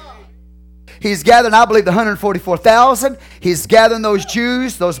 He's gathering, I believe, the 144,000. He's gathering those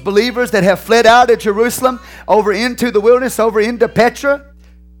Jews, those believers that have fled out of Jerusalem over into the wilderness, over into Petra.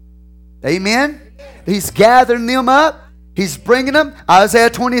 Amen. He's gathering them up. He's bringing them. Isaiah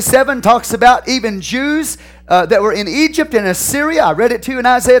 27 talks about even Jews that were in Egypt and Assyria. I read it to you in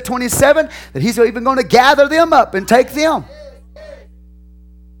Isaiah 27, that he's even going to gather them up and take them.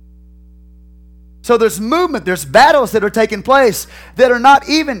 So there's movement, there's battles that are taking place that are not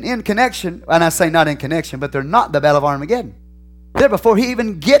even in connection. And I say not in connection, but they're not the Battle of Armageddon. They're before he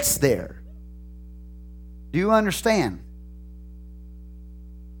even gets there. Do you understand?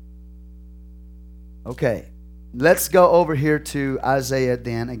 Okay. Let's go over here to Isaiah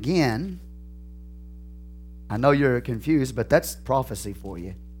then again. I know you're confused, but that's prophecy for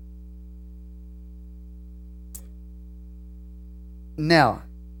you. Now,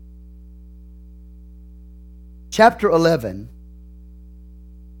 chapter 11,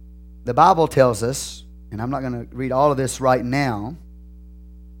 the Bible tells us, and I'm not going to read all of this right now.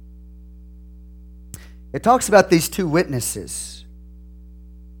 It talks about these two witnesses.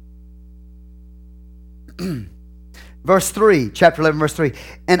 Verse 3, chapter 11, verse 3.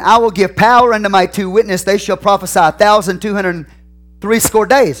 And I will give power unto my two witnesses. They shall prophesy 1,260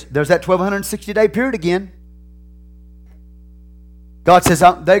 days. There's that 1,260-day period again. God says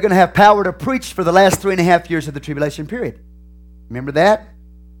they're going to have power to preach for the last 3.5 years of the tribulation period. Remember that?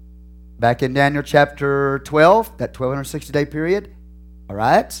 Back in Daniel chapter 12, that 1,260-day period. All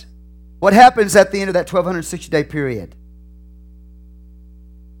right? What happens at the end of that 1,260-day period?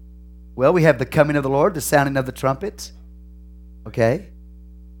 Well, we have the coming of the Lord, the sounding of the trumpets. Okay?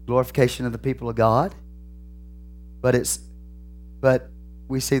 Glorification of the people of God. But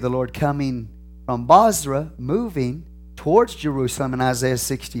we see the Lord coming from Basra, moving towards Jerusalem in Isaiah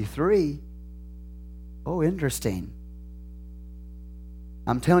 63. Oh, interesting.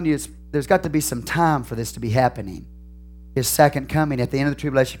 I'm telling you, there's got to be some time for this to be happening. His second coming at the end of the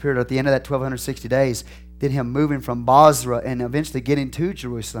tribulation period, at the end of that 1,260 days, then him moving from Basra and eventually getting to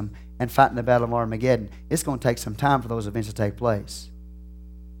Jerusalem and fighting the Battle of Armageddon. It's going to take some time for those events to take place.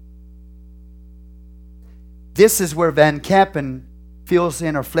 This is where Van Kampen fills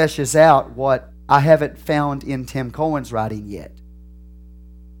in or fleshes out what I haven't found in Tim Cohen's writing yet.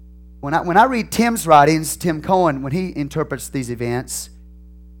 When I read Tim's writings, Tim Cohen, when he interprets these events,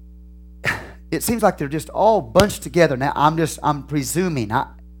 it seems like they're just all bunched together. Now, I'm presuming.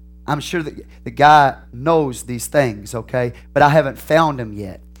 I'm sure that the guy knows these things, okay? But I haven't found them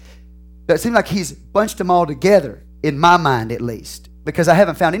yet. But it seems like he's bunched them all together, in my mind at least, because I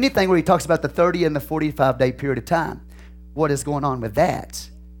haven't found anything where he talks about the 30 and the 45-day period of time. What is going on with that?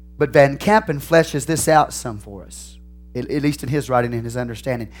 But Van Kampen fleshes this out some for us, at least in his writing and his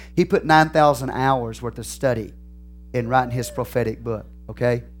understanding. He put 9,000 hours worth of study in writing his prophetic book,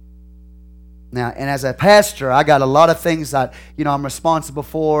 okay? Now, and as a pastor, I got a lot of things that, I'm responsible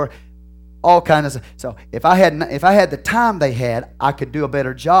for, all kinds of. So if I had the time they had, I could do a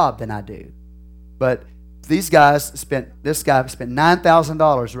better job than I do. But this guy spent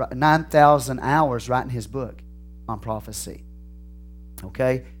 $9,000 hours writing his book on prophecy.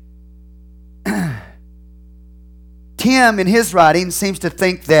 Okay? Tim, in his writing, seems to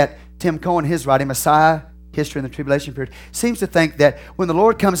think that, Tim Cohen, his writing, Messiah, History in the Tribulation Period, seems to think that when the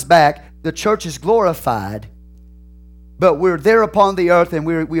Lord comes back, the church is glorified, but we're there upon the earth and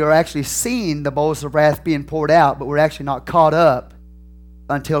we are actually seeing the bowls of wrath being poured out, but we're actually not caught up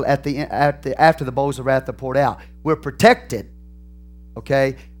until after the bowls of wrath are poured out. We're protected,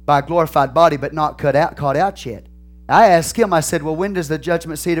 okay, by a glorified body, but not caught out yet. I asked him, I said, well, when does the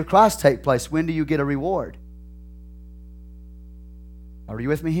judgment seat of Christ take place? When do you get a reward? Are you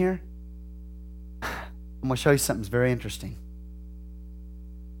with me here? I'm going to show you something very interesting.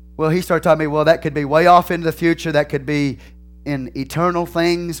 Well, he started telling me, well, that could be way off into the future. That could be in eternal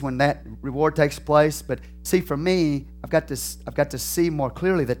things when that reward takes place. But see, for me, I've got to see more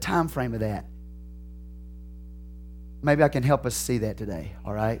clearly the time frame of that. Maybe I can help us see that today,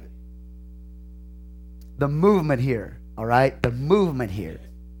 all right? The movement here, all right? The movement here.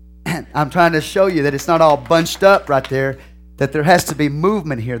 I'm trying to show you that it's not all bunched up right there, that there has to be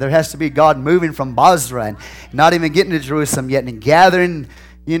movement here. There has to be God moving from Basra and not even getting to Jerusalem yet and gathering,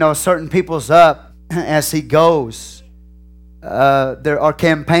 certain peoples up as he goes. There are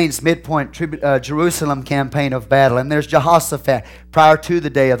campaigns, midpoint, Jerusalem campaign of battle, and there's Jehoshaphat prior to the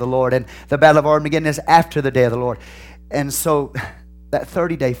day of the Lord, and the battle of Armageddon is after the day of the Lord. And so that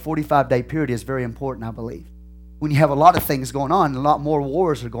 30-day, 45-day period is very important, I believe. When you have a lot of things going on, a lot more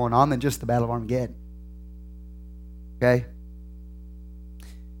wars are going on than just the battle of Armageddon. Okay?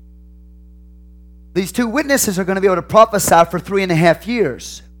 These two witnesses are going to be able to prophesy for 3.5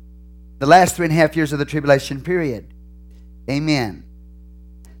 years. The last 3.5 years of the tribulation period. Amen.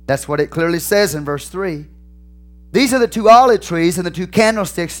 That's what it clearly says in verse 3. These are the two olive trees and the two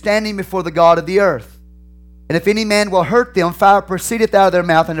candlesticks standing before the God of the earth. And if any man will hurt them, fire proceedeth out of their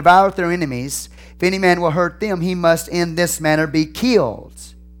mouth and devoureth their enemies. If any man will hurt them, he must in this manner be killed.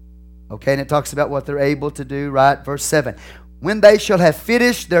 Okay, and it talks about what they're able to do, right? Verse 7. When they shall have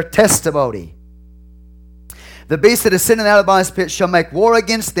finished their testimony, the beast that is sitting out of the bottomless pit shall make war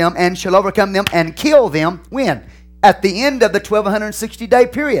against them and shall overcome them and kill them. When? At the end of the 1260-day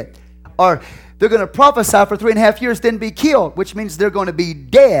period. Or they're going to prophesy for 3.5 years, then be killed, which means they're going to be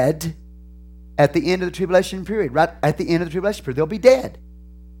dead at the end of the tribulation period. Right at the end of the tribulation period, they'll be dead.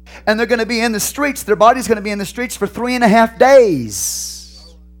 And they're going to be in the streets. Their body's going to be in the streets for 3.5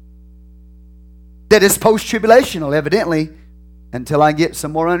 days. That is post-tribulational, evidently, until I get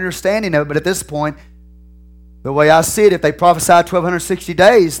some more understanding of it. But at this point, the way I see it, if they prophesy 1260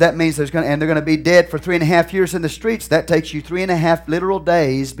 days, that means they're going to be dead for 3.5 years in the streets. That takes you 3.5 literal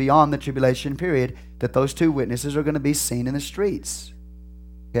days beyond the tribulation period that those two witnesses are going to be seen in the streets.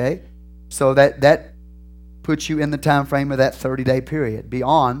 Okay? So that puts you in the time frame of that 30-day period,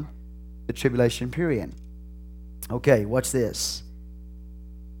 beyond the tribulation period. Okay, watch this.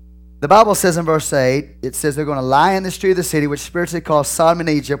 The Bible says in verse 8, it says they're going to lie in the street of the city, which spiritually calls Sodom and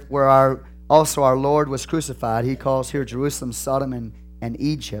Egypt, where also our Lord was crucified. He calls here Jerusalem, Sodom, and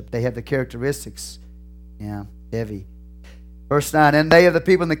Egypt. They have the characteristics. Yeah, heavy. Verse 9, and they of the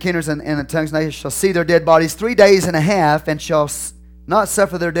people and the kindreds and the tongues and nations shall see their dead bodies 3 days and a half, and shall not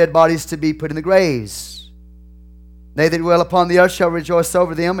suffer their dead bodies to be put in the graves. They that dwell upon the earth shall rejoice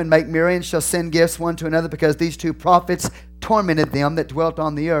over them and make merry, and shall send gifts one to another, because these two prophets tormented them that dwelt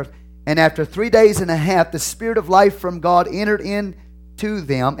on the earth. And after 3 days and a half, the Spirit of life from God entered into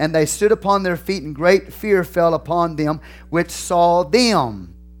them, and they stood upon their feet, and great fear fell upon them which saw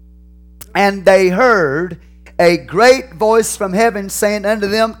them. And they heard a great voice from heaven saying unto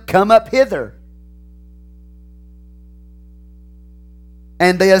them, Come up hither.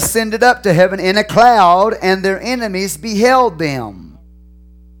 And they ascended up to heaven in a cloud, and their enemies beheld them.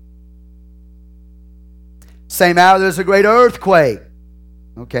 Same hour there's a great earthquake.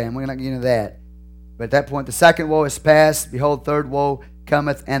 Okay, and we're not getting into that. But at that point, the second woe is past. Behold, third woe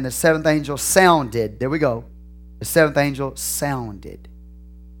cometh, and the seventh angel sounded. There we go. The seventh angel sounded.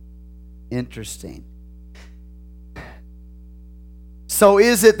 Interesting. So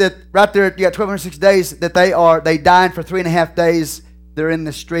is it that right there, you got 1260 days that they died for 3.5 days? They're in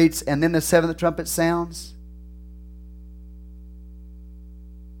the streets, and then the seventh trumpet sounds?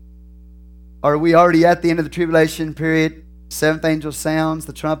 Are we already at the end of the tribulation period? Seventh angel sounds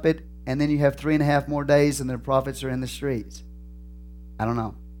the trumpet, and then you have 3.5 more days, and the prophets are in the streets. I don't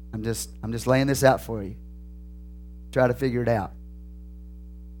know. I'm just laying this out for you. Try to figure it out.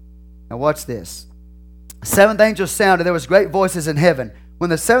 Now watch this. Seventh angel sounded. There was great voices in heaven. When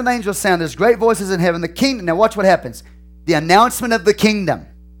the seventh angel sounded, there's great voices in heaven. The kingdom. Now watch what happens. The announcement of the kingdom.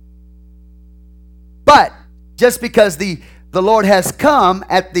 But just because the Lord has come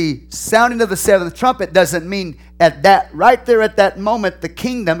at the sounding of the seventh trumpet doesn't mean at that right there at that moment the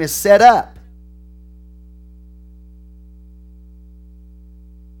kingdom is set up.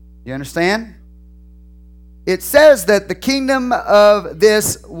 You understand? It says that the kingdom of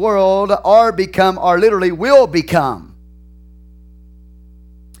this world are literally will become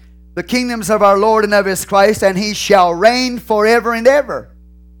the kingdoms of our Lord and of His Christ, and He shall reign forever and ever.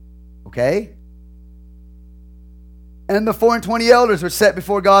 Okay? And the 24 elders which sat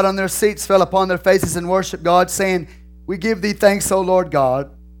before God on their seats fell upon their faces and worshiped God, saying, We give Thee thanks, O Lord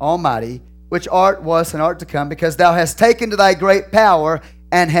God Almighty, which art, was, and art to come, because Thou hast taken to Thy great power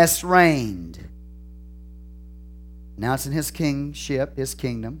and hast reigned. Announcing His kingship, His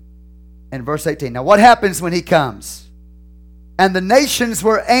kingdom. And verse 18. Now what happens when He comes? And the nations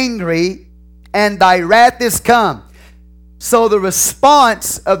were angry, and Thy wrath is come. So the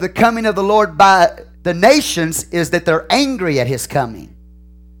response of the coming of the Lord by the nations is that they're angry at His coming.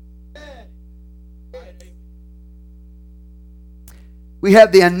 We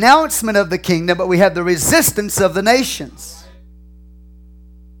have the announcement of the kingdom, but we have the resistance of the nations.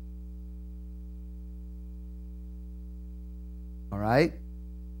 All right?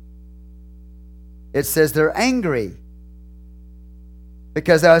 It says they're angry.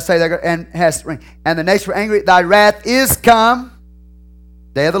 Because I say and the nations were angry. Thy wrath is come.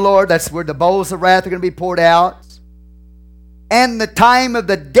 Day of the Lord. That's where the bowls of wrath are going to be poured out. And the time of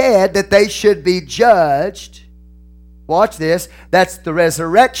the dead that they should be judged. Watch this. That's the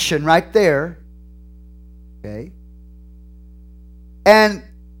resurrection right there. Okay. And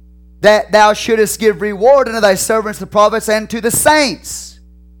that thou shouldest give reward unto thy servants the prophets and to the saints.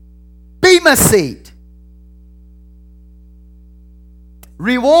 Bema seat.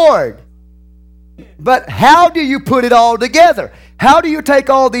 Reward. But how do you put it all together? How do you take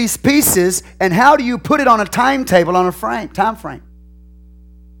all these pieces and how do you put it on a timetable, on a time frame?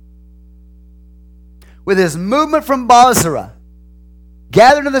 With his movement from Bozrah,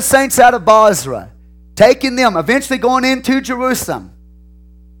 gathering the saints out of Bozrah, taking them, eventually going into Jerusalem.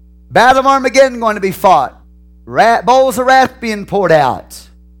 Battle of Armageddon going to be fought. Bowls of wrath being poured out.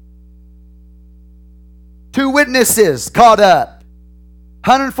 2 witnesses caught up.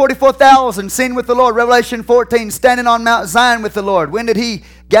 144,000 seen with the Lord. Revelation 14, standing on Mount Zion with the Lord. When did he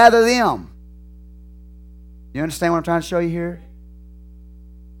gather them? You understand what I'm trying to show you here?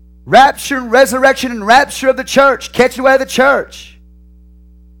 Rapture and resurrection and rapture of the church. Catch away the church.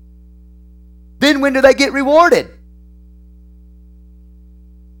 Then when do they get rewarded?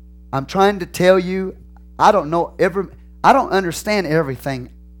 I'm trying to tell you, I don't understand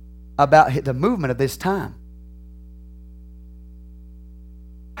everything about the movement of this time.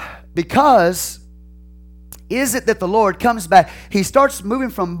 Because is it that the Lord comes back? He starts moving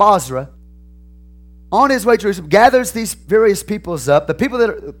from Bozrah on his way to Jerusalem, gathers these various peoples up, the people that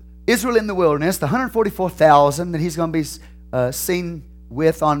are Israel in the wilderness, the 144,000 that he's going to be seen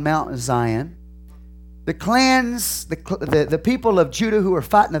with on Mount Zion. The clans, the people of Judah who were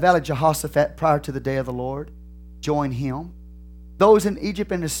fighting the valley of Jehoshaphat prior to the day of the Lord join him. Those in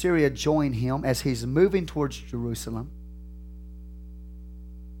Egypt and Assyria join him as he's moving towards Jerusalem.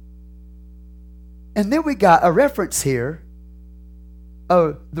 And then we got a reference here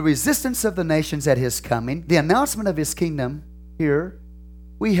of the resistance of the nations at his coming, the announcement of his kingdom here.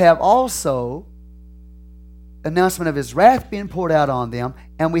 We have also announcement of his wrath being poured out on them,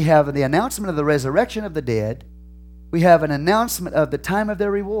 and we have the announcement of the resurrection of the dead. We have an announcement of the time of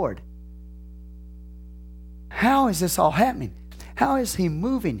their reward. How is this all happening? How is he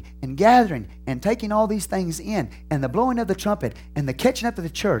moving and gathering and taking all these things in, and the blowing of the trumpet and the catching up of the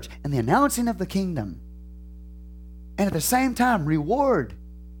church and the announcing of the kingdom, and at the same time reward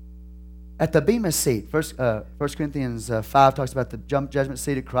at the Bema seat? 1 Corinthians 5 talks about the judgment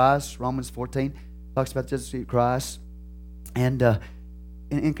seat of Christ. Romans 14 talks about the judgment seat of Christ. And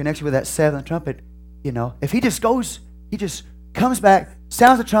in connection with that seventh trumpet, if he just comes back,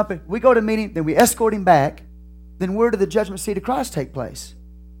 sounds the trumpet, we go to meet him, then we escort him back, then where did the judgment seat of Christ take place?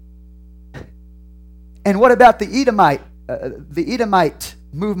 And what about the Edomite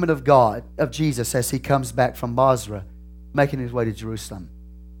movement of God, of Jesus, as he comes back from Bozrah, making his way to Jerusalem?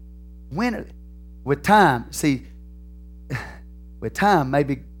 With time,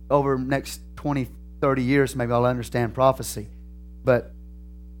 maybe over the next 20, 30 years, maybe I'll understand prophecy. But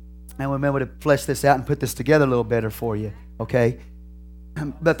I will remember to flesh this out and put this together a little better for you, okay?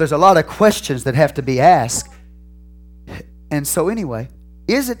 But there's a lot of questions that have to be asked. And so anyway,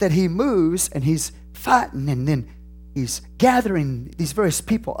 is it that he moves and he's fighting and then he's gathering these various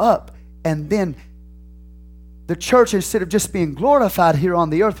people up, and then the church, instead of just being glorified here on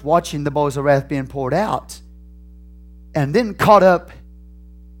the earth, watching the bowls of wrath being poured out, and then caught up,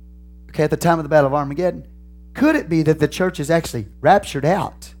 at the time of the Battle of Armageddon, could it be that the church is actually raptured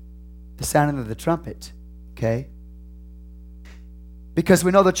out, the sounding of the trumpet, okay? Because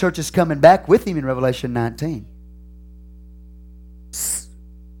we know the church is coming back with him in Revelation 19.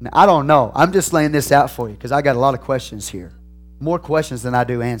 Now, I don't know. I'm just laying this out for you because I got a lot of questions here. More questions than I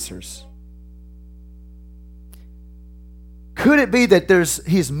do answers. Could it be that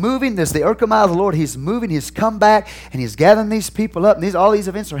he's moving, there's the Urkamah of the Lord, he's moving, he's come back, and he's gathering these people up, and all these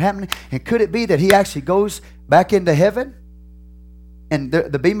events are happening, and could it be that he actually goes back into heaven, and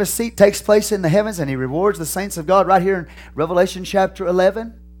the Bema seat takes place in the heavens, and he rewards the saints of God right here in Revelation chapter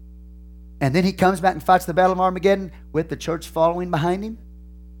 11, and then he comes back and fights the Battle of Armageddon with the church following behind him?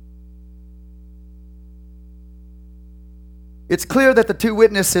 It's clear that the 2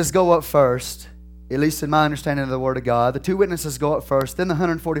 witnesses go up first, at least in my understanding of the Word of God. The 2 witnesses go up first, then the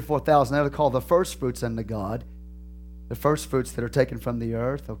 144,000. They're called the first fruits unto God. The first fruits that are taken from the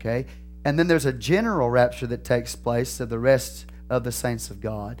earth, okay? And then there's a general rapture that takes place of the rest of the saints of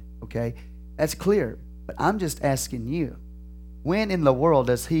God. Okay? That's clear. But I'm just asking you, when in the world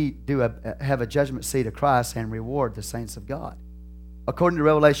does he have a judgment seat of Christ and reward the saints of God? According to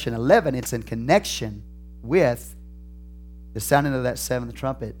Revelation 11, it's in connection with the sounding of that seventh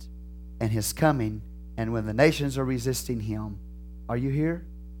trumpet and his coming, and when the nations are resisting him. Are you here?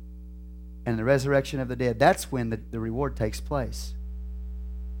 And the resurrection of the dead. That's when the reward takes place.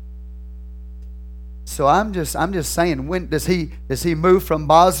 So I'm just saying, when does he move from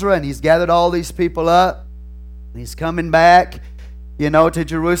Basra and he's gathered all these people up? And he's coming back, to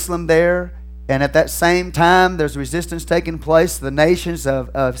Jerusalem there. And at that same time, there's resistance taking place to the nations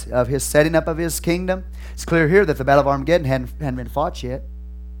of his setting up of his kingdom. It's clear here that the Battle of Armageddon hadn't been fought yet.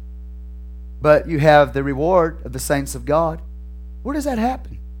 But you have the reward of the saints of God. Where does that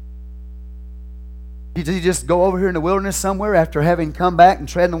happen? Did he just go over here in the wilderness somewhere after having come back and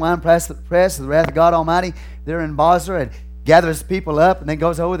treading the winepress of the wrath of God Almighty there in Basra, and gathers people up and then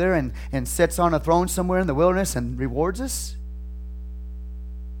goes over there and sits on a throne somewhere in the wilderness and rewards us?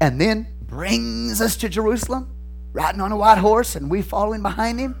 And then brings us to Jerusalem, riding on a white horse, and we following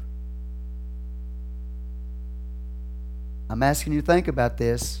behind him? I'm asking you to think about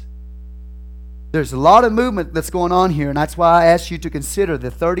this. There's a lot of movement that's going on here, and that's why I asked you to consider the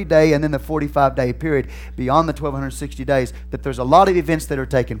 30-day and then the 45-day period beyond the 1,260 days, that there's a lot of events that are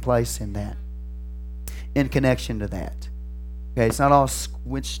taking place in that, in connection to that. Okay, it's not all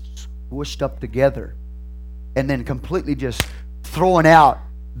squished up together and then completely just throwing out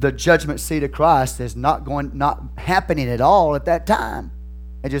the judgment seat of Christ is not happening at all at that time.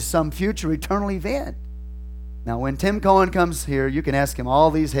 It's just some future eternal event. Now, when Tim Cohen comes here, you can ask him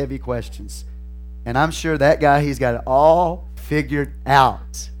all these heavy questions. And I'm sure that guy, he's got it all figured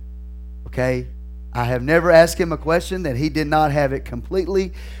out. Okay? I have never asked him a question that he did not have it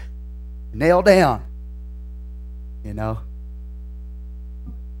completely nailed down.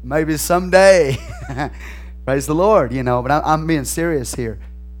 Maybe someday. Praise the Lord, but I'm being serious here.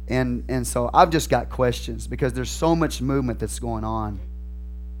 And so I've just got questions because there's so much movement that's going on.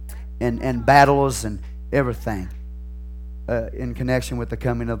 And battles and everything. In connection with the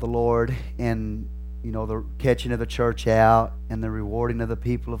coming of the Lord and, the catching of the church out and the rewarding of the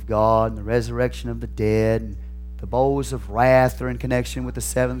people of God and the resurrection of the dead and the bowls of wrath are in connection with the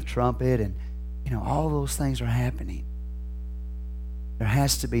seventh trumpet, and, all those things are happening. There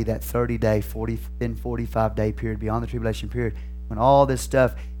has to be that 30-day, 45-day period beyond the tribulation period when all this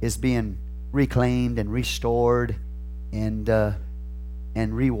stuff is being reclaimed and restored and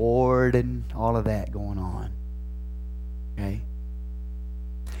reward and all of that going on. Okay?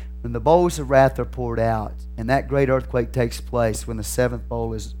 When the bowls of wrath are poured out and that great earthquake takes place, when the seventh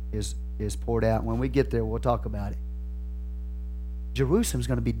bowl is poured out, when we get there, we'll talk about it. Jerusalem's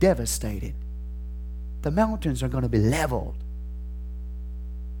going to be devastated. The mountains are going to be leveled.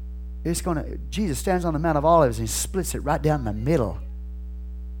 Jesus stands on the Mount of Olives and he splits it right down the middle.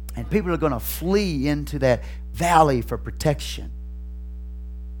 And people are going to flee into that valley for protection.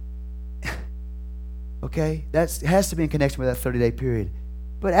 Okay? It has to be in connection with that 30-day period.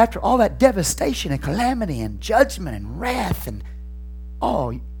 But after all that devastation and calamity and judgment and wrath and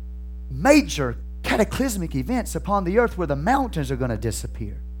all major cataclysmic events upon the earth where the mountains are going to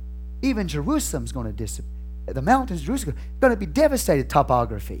disappear. Even Jerusalem's going to disappear. The mountains of Jerusalem are going to be devastated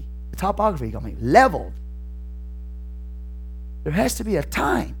topography. The topography is going to be leveled. There has to be a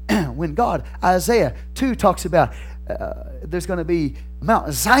time when God, Isaiah 2 talks about there's going to be,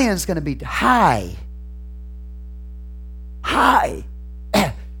 Mount Zion's going to be high. High.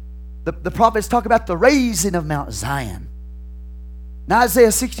 The prophets talk about the raising of Mount Zion. In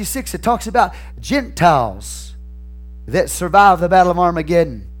Isaiah 66, it talks about Gentiles that survive the Battle of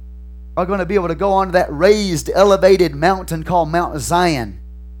Armageddon are going to be able to go onto that raised, elevated mountain called Mount Zion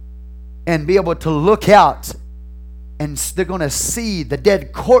and be able to look out, and they're going to see the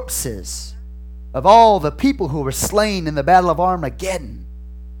dead corpses of all the people who were slain in the Battle of Armageddon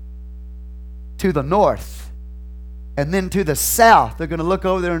to the north. And then to the south, they're going to look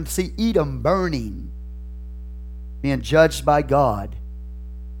over there and see Edom burning, being judged by God.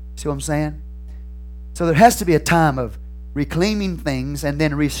 See what I'm saying? So there has to be a time of reclaiming things and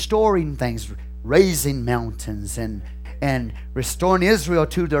then restoring things, raising mountains and restoring Israel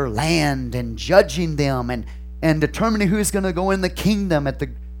to their land and judging them and determining who's going to go in the kingdom at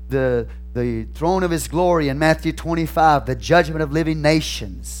the throne of His glory in Matthew 25, the judgment of living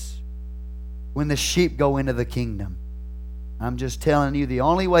nations when the sheep go into the kingdom. I'm just telling you the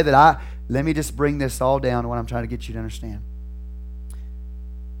only way that let me just bring this all down to what I'm trying to get you to understand.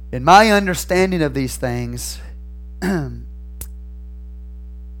 In my understanding of these things, that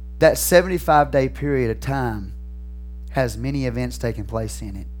 75-day period of time has many events taking place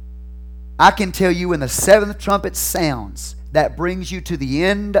in it. I can tell you when the seventh trumpet sounds, that brings you to the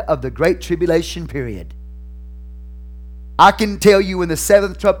end of the Great Tribulation period. I can tell you when the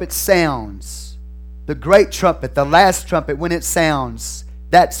seventh trumpet sounds, the great trumpet, the last trumpet, when it sounds,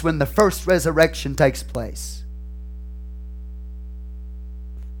 that's when the first resurrection takes place.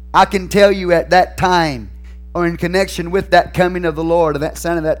 I can tell you at that time, or in connection with that coming of the Lord, or that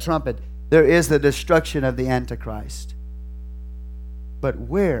sound of that trumpet, there is the destruction of the Antichrist. But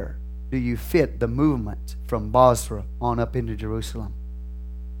where do you fit the movement from Basra on up into Jerusalem?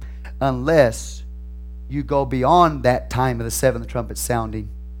 Unless you go beyond that time of the seventh trumpet sounding,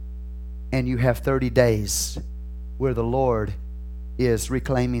 and you have 30 days where the Lord is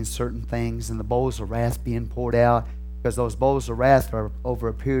reclaiming certain things and the bowls of wrath being poured out, because those bowls of wrath are over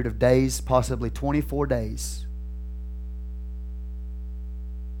a period of days, possibly 24 days.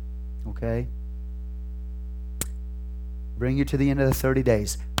 Okay? Bring you to the end of the 30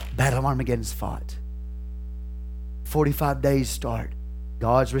 days. Battle of Armageddon's fought. 45 days start.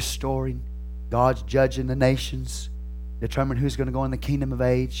 God's restoring. God's judging the nations. Determining who's going to go in the kingdom of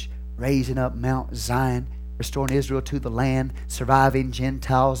age. Raising up Mount Zion. Restoring Israel to the land. Surviving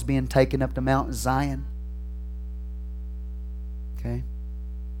Gentiles being taken up to Mount Zion. Okay?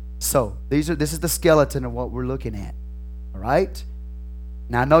 So, this is the skeleton of what we're looking at. Alright?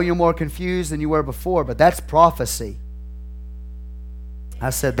 Now, I know you're more confused than you were before, but that's prophecy.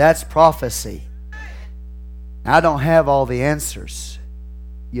 I said, that's prophecy. I don't have all the answers.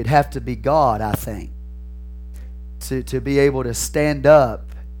 You'd have to be God, I think, to be able to stand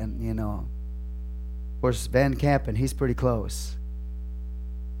up and, of course, Van Campen, he's pretty close.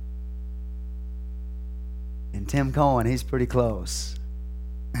 And Tim Cohen, he's pretty close.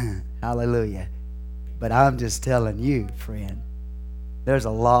 Hallelujah. But I'm just telling you, friend, there's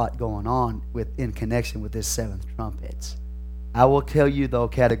a lot going on in connection with this seventh trumpet. I will tell you, though,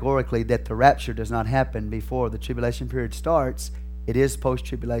 categorically that the rapture does not happen before the tribulation period starts. It is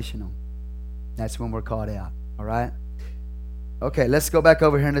post-tribulational. That's when we're caught out. All right? Okay, let's go back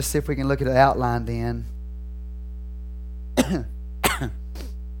over here and let's see if we can look at the outline then.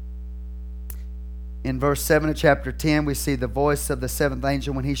 In verse 7 of chapter 10, we see the voice of the seventh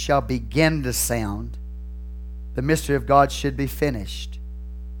angel when he shall begin to sound. The mystery of God should be finished.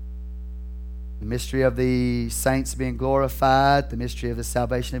 The mystery of the saints being glorified, the mystery of the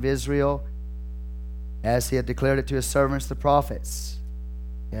salvation of Israel, as he had declared it to his servants, the prophets.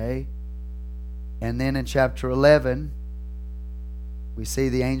 Okay? And then in chapter 11, we see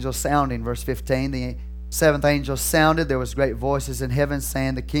the angel sounding. Verse 15, the seventh angel sounded. There was great voices in heaven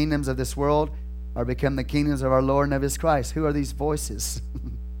saying, the kingdoms of this world are become the kingdoms of our Lord and of his Christ. Who are these voices?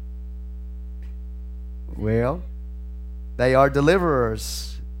 Well, they are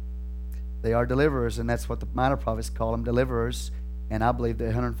deliverers. They are deliverers, and that's what the minor prophets call them, deliverers. And I believe that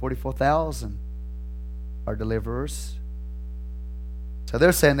 144,000 are deliverers. So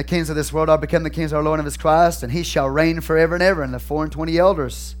they're saying the kings of this world are become the kings of our Lord and of his Christ, and he shall reign forever and ever. And the 24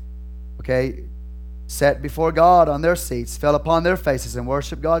 elders, sat before God on their seats, fell upon their faces, and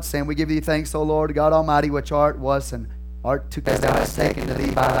worshiped God, saying, we give thee thanks, O Lord God Almighty, which art, was, and art to as thou hast taken to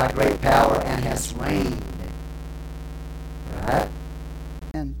thee by thy great power, and hast reigned. Right?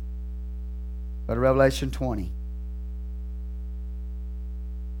 And go to Revelation 20.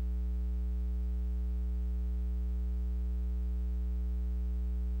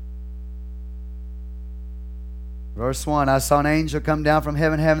 Verse 1, I saw an angel come down from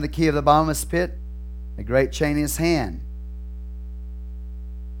heaven, having the key of the bottomless pit, a great chain in his hand.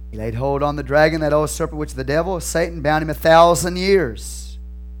 He laid hold on the dragon, that old serpent, which is the devil, Satan, bound him 1,000 years.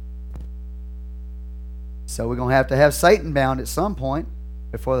 So we're going to have Satan bound at some point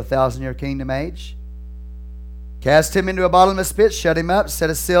before the 1,000-year kingdom age. Cast him into a bottomless pit, shut him up,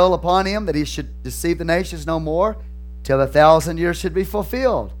 set a seal upon him, that he should deceive the nations no more, till the 1,000 years should be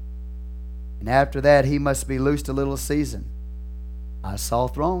fulfilled. And after that he must be loosed a little season. I saw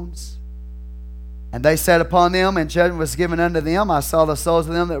thrones, and they sat upon them, and judgment was given unto them. I saw the souls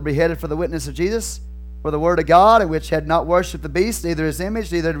of them that were beheaded for the witness of Jesus, for the word of God, and which had not worshipped the beast, neither his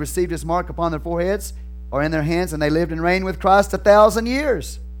image, neither had received his mark upon their foreheads or in their hands, and they lived and reigned with Christ 1,000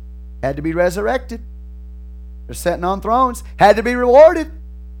 years. Had to be resurrected. They're sitting on thrones. Had to be rewarded.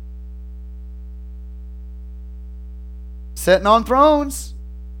 Sitting on thrones.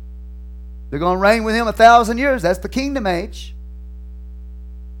 They're going to reign with him 1,000 years. That's the kingdom age.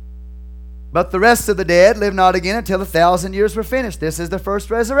 But the rest of the dead live not again until the 1,000 years were finished. This is the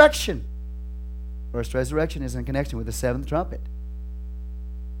first resurrection. First resurrection is in connection with the seventh trumpet.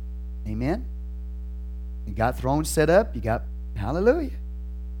 Amen? You got thrones set up. You got, hallelujah.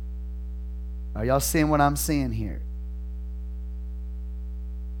 Are y'all seeing what I'm seeing here?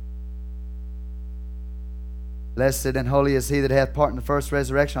 Blessed and holy is he that hath part in the first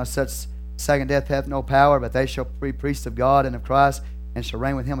resurrection. On such second death hath no power, but they shall be priests of God and of Christ, and shall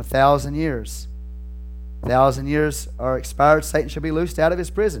reign with him 1,000 years. 1,000 years are expired. Satan shall be loosed out of his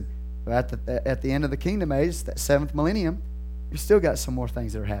prison. But at the end of the kingdom age, that 7th millennium, you've still got some more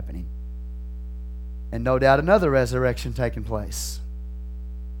things that are happening. And no doubt another resurrection taking place.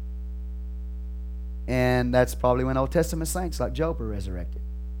 And that's probably when Old Testament saints like Job are resurrected.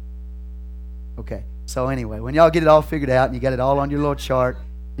 Okay, so anyway, when y'all get it all figured out and you got it all on your little chart,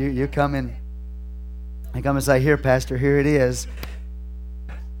 you come in and come and say, here, Pastor, here it is.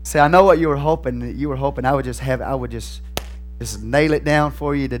 See, I know what you were hoping. You were hoping I would just nail it down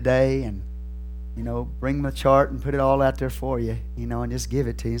for you today and, bring the chart and put it all out there for you, and just give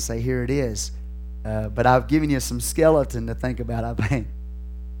it to you and say, here it is. But I've given you some skeleton to think about, I think,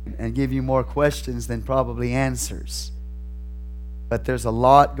 and give you more questions than probably answers. But there's a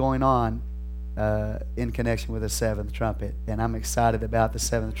lot going on in connection with the 7th trumpet, and I'm excited about the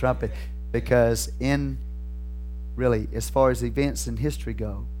 7th trumpet because really, as far as events in history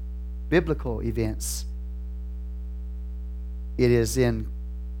go, biblical events, it is in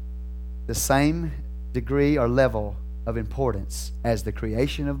the same degree or level of importance as the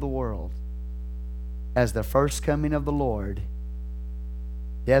creation of the world, as the first coming of the Lord,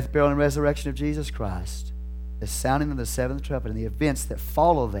 death, burial, and resurrection of Jesus Christ, the sounding of the 7th trumpet, and the events that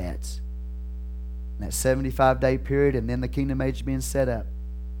follow that 75-day period, and then the kingdom age being set up.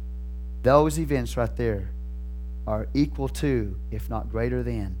 Those events right there are equal to, if not greater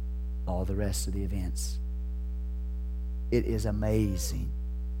than, all the rest of the events. It is amazing.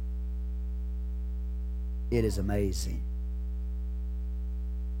 It is amazing.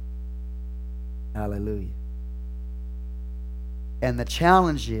 Hallelujah. And the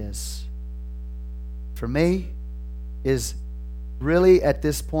challenge is, for me, is really at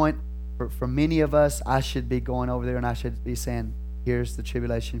this point, for many of us, I should be going over there and I should be saying, here's the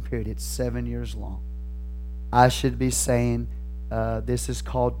tribulation period. It's 7 years long. I should be saying, this is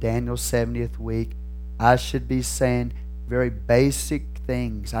called Daniel's 70th week. I should be saying very basic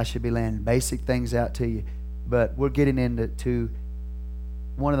things. I should be laying basic things out to you. But we're getting into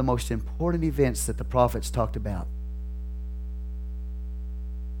one of the most important events that the prophets talked about.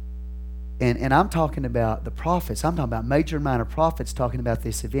 And I'm talking about the prophets. I'm talking about major and minor prophets talking about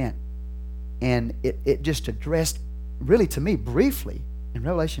this event. And it just addressed, really to me, briefly in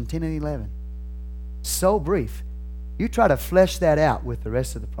Revelation 10 and 11. So brief. You try to flesh that out with the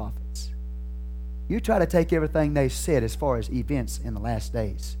rest of the prophets. You try to take everything they said as far as events in the last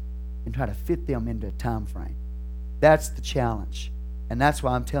days and try to fit them into a time frame. That's the challenge. And that's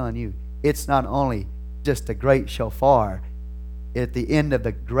why I'm telling you, it's not only just a great shofar at the end of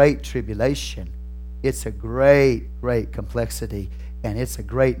the great tribulation. It's a great, great complexity, and it's a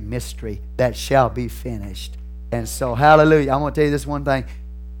great mystery that shall be finished. And so, hallelujah. I'm going to tell you this one thing.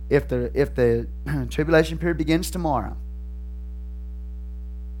 If the tribulation period begins tomorrow,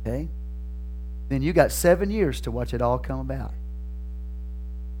 okay, then you got 7 years to watch it all come about.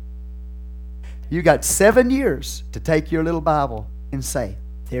 You got 7 years to take your little Bible and say,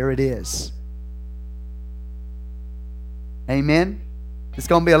 there it is. Amen? It's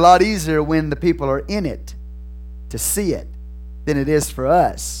going to be a lot easier when the people are in it to see it than it is for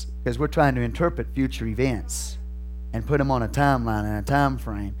us, because we're trying to interpret future events and put them on a timeline and a time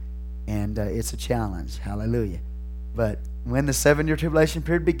frame, and it's a challenge. Hallelujah. But when the 7-year tribulation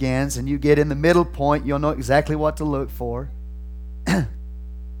period begins and you get in the middle point, you'll know exactly what to look for.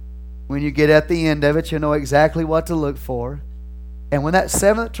 When you get at the end of it, you'll know exactly what to look for. And when that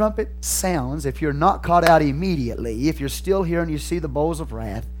 7th trumpet sounds, if you're not caught out immediately, if you're still here and you see the bowls of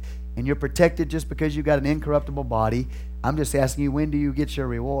wrath, and you're protected just because you've got an incorruptible body, I'm just asking you, when do you get your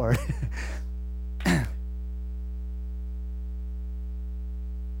reward?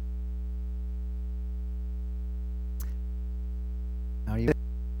 Are you?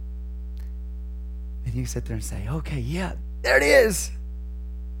 And you sit there and say, okay, yeah, there it is.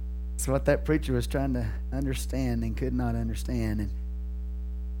 That's what that preacher was trying to understand and could not understand. And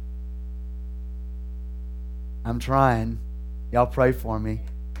I'm trying. Y'all pray for me.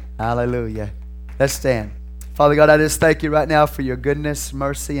 Hallelujah. Let's stand. Father God, I just thank you right now for your goodness,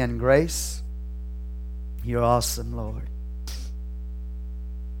 mercy, and grace. You're awesome, Lord.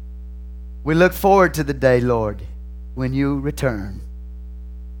 We look forward to the day, Lord, when you return.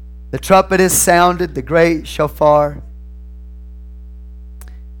 The trumpet is sounded, the great shofar.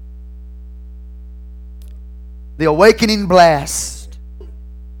 The awakening blast.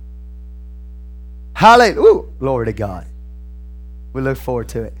 Hallelujah. Glory to God. We look forward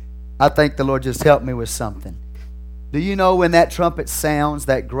to it. I think the Lord just helped me with something. Do you know when that trumpet sounds,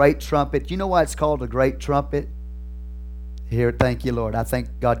 that great trumpet, you know why it's called a great trumpet? Here, thank you, Lord. I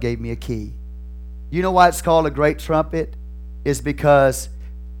think God gave me a key. You know why it's called a great trumpet? Is because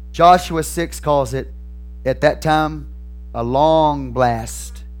Joshua 6 calls it, at that time, a long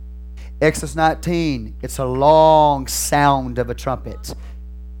blast. Exodus 19, it's a long sound of a trumpet.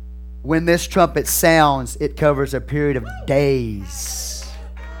 When this trumpet sounds, it covers a period of days.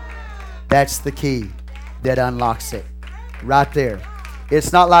 That's the key that unlocks it. Right there.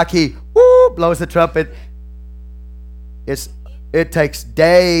 It's not like he blows the trumpet. It takes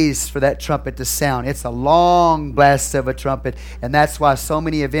days for that trumpet to sound. It's a long blast of a trumpet, and that's why so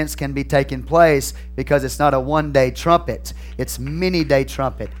many events can be taking place, because it's not a one-day trumpet. It's many-day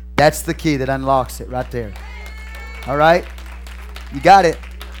trumpet. That's the key that unlocks it right there. All right? You got it.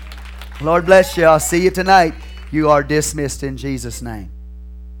 Lord bless you. I'll see you tonight. You are dismissed in Jesus' name.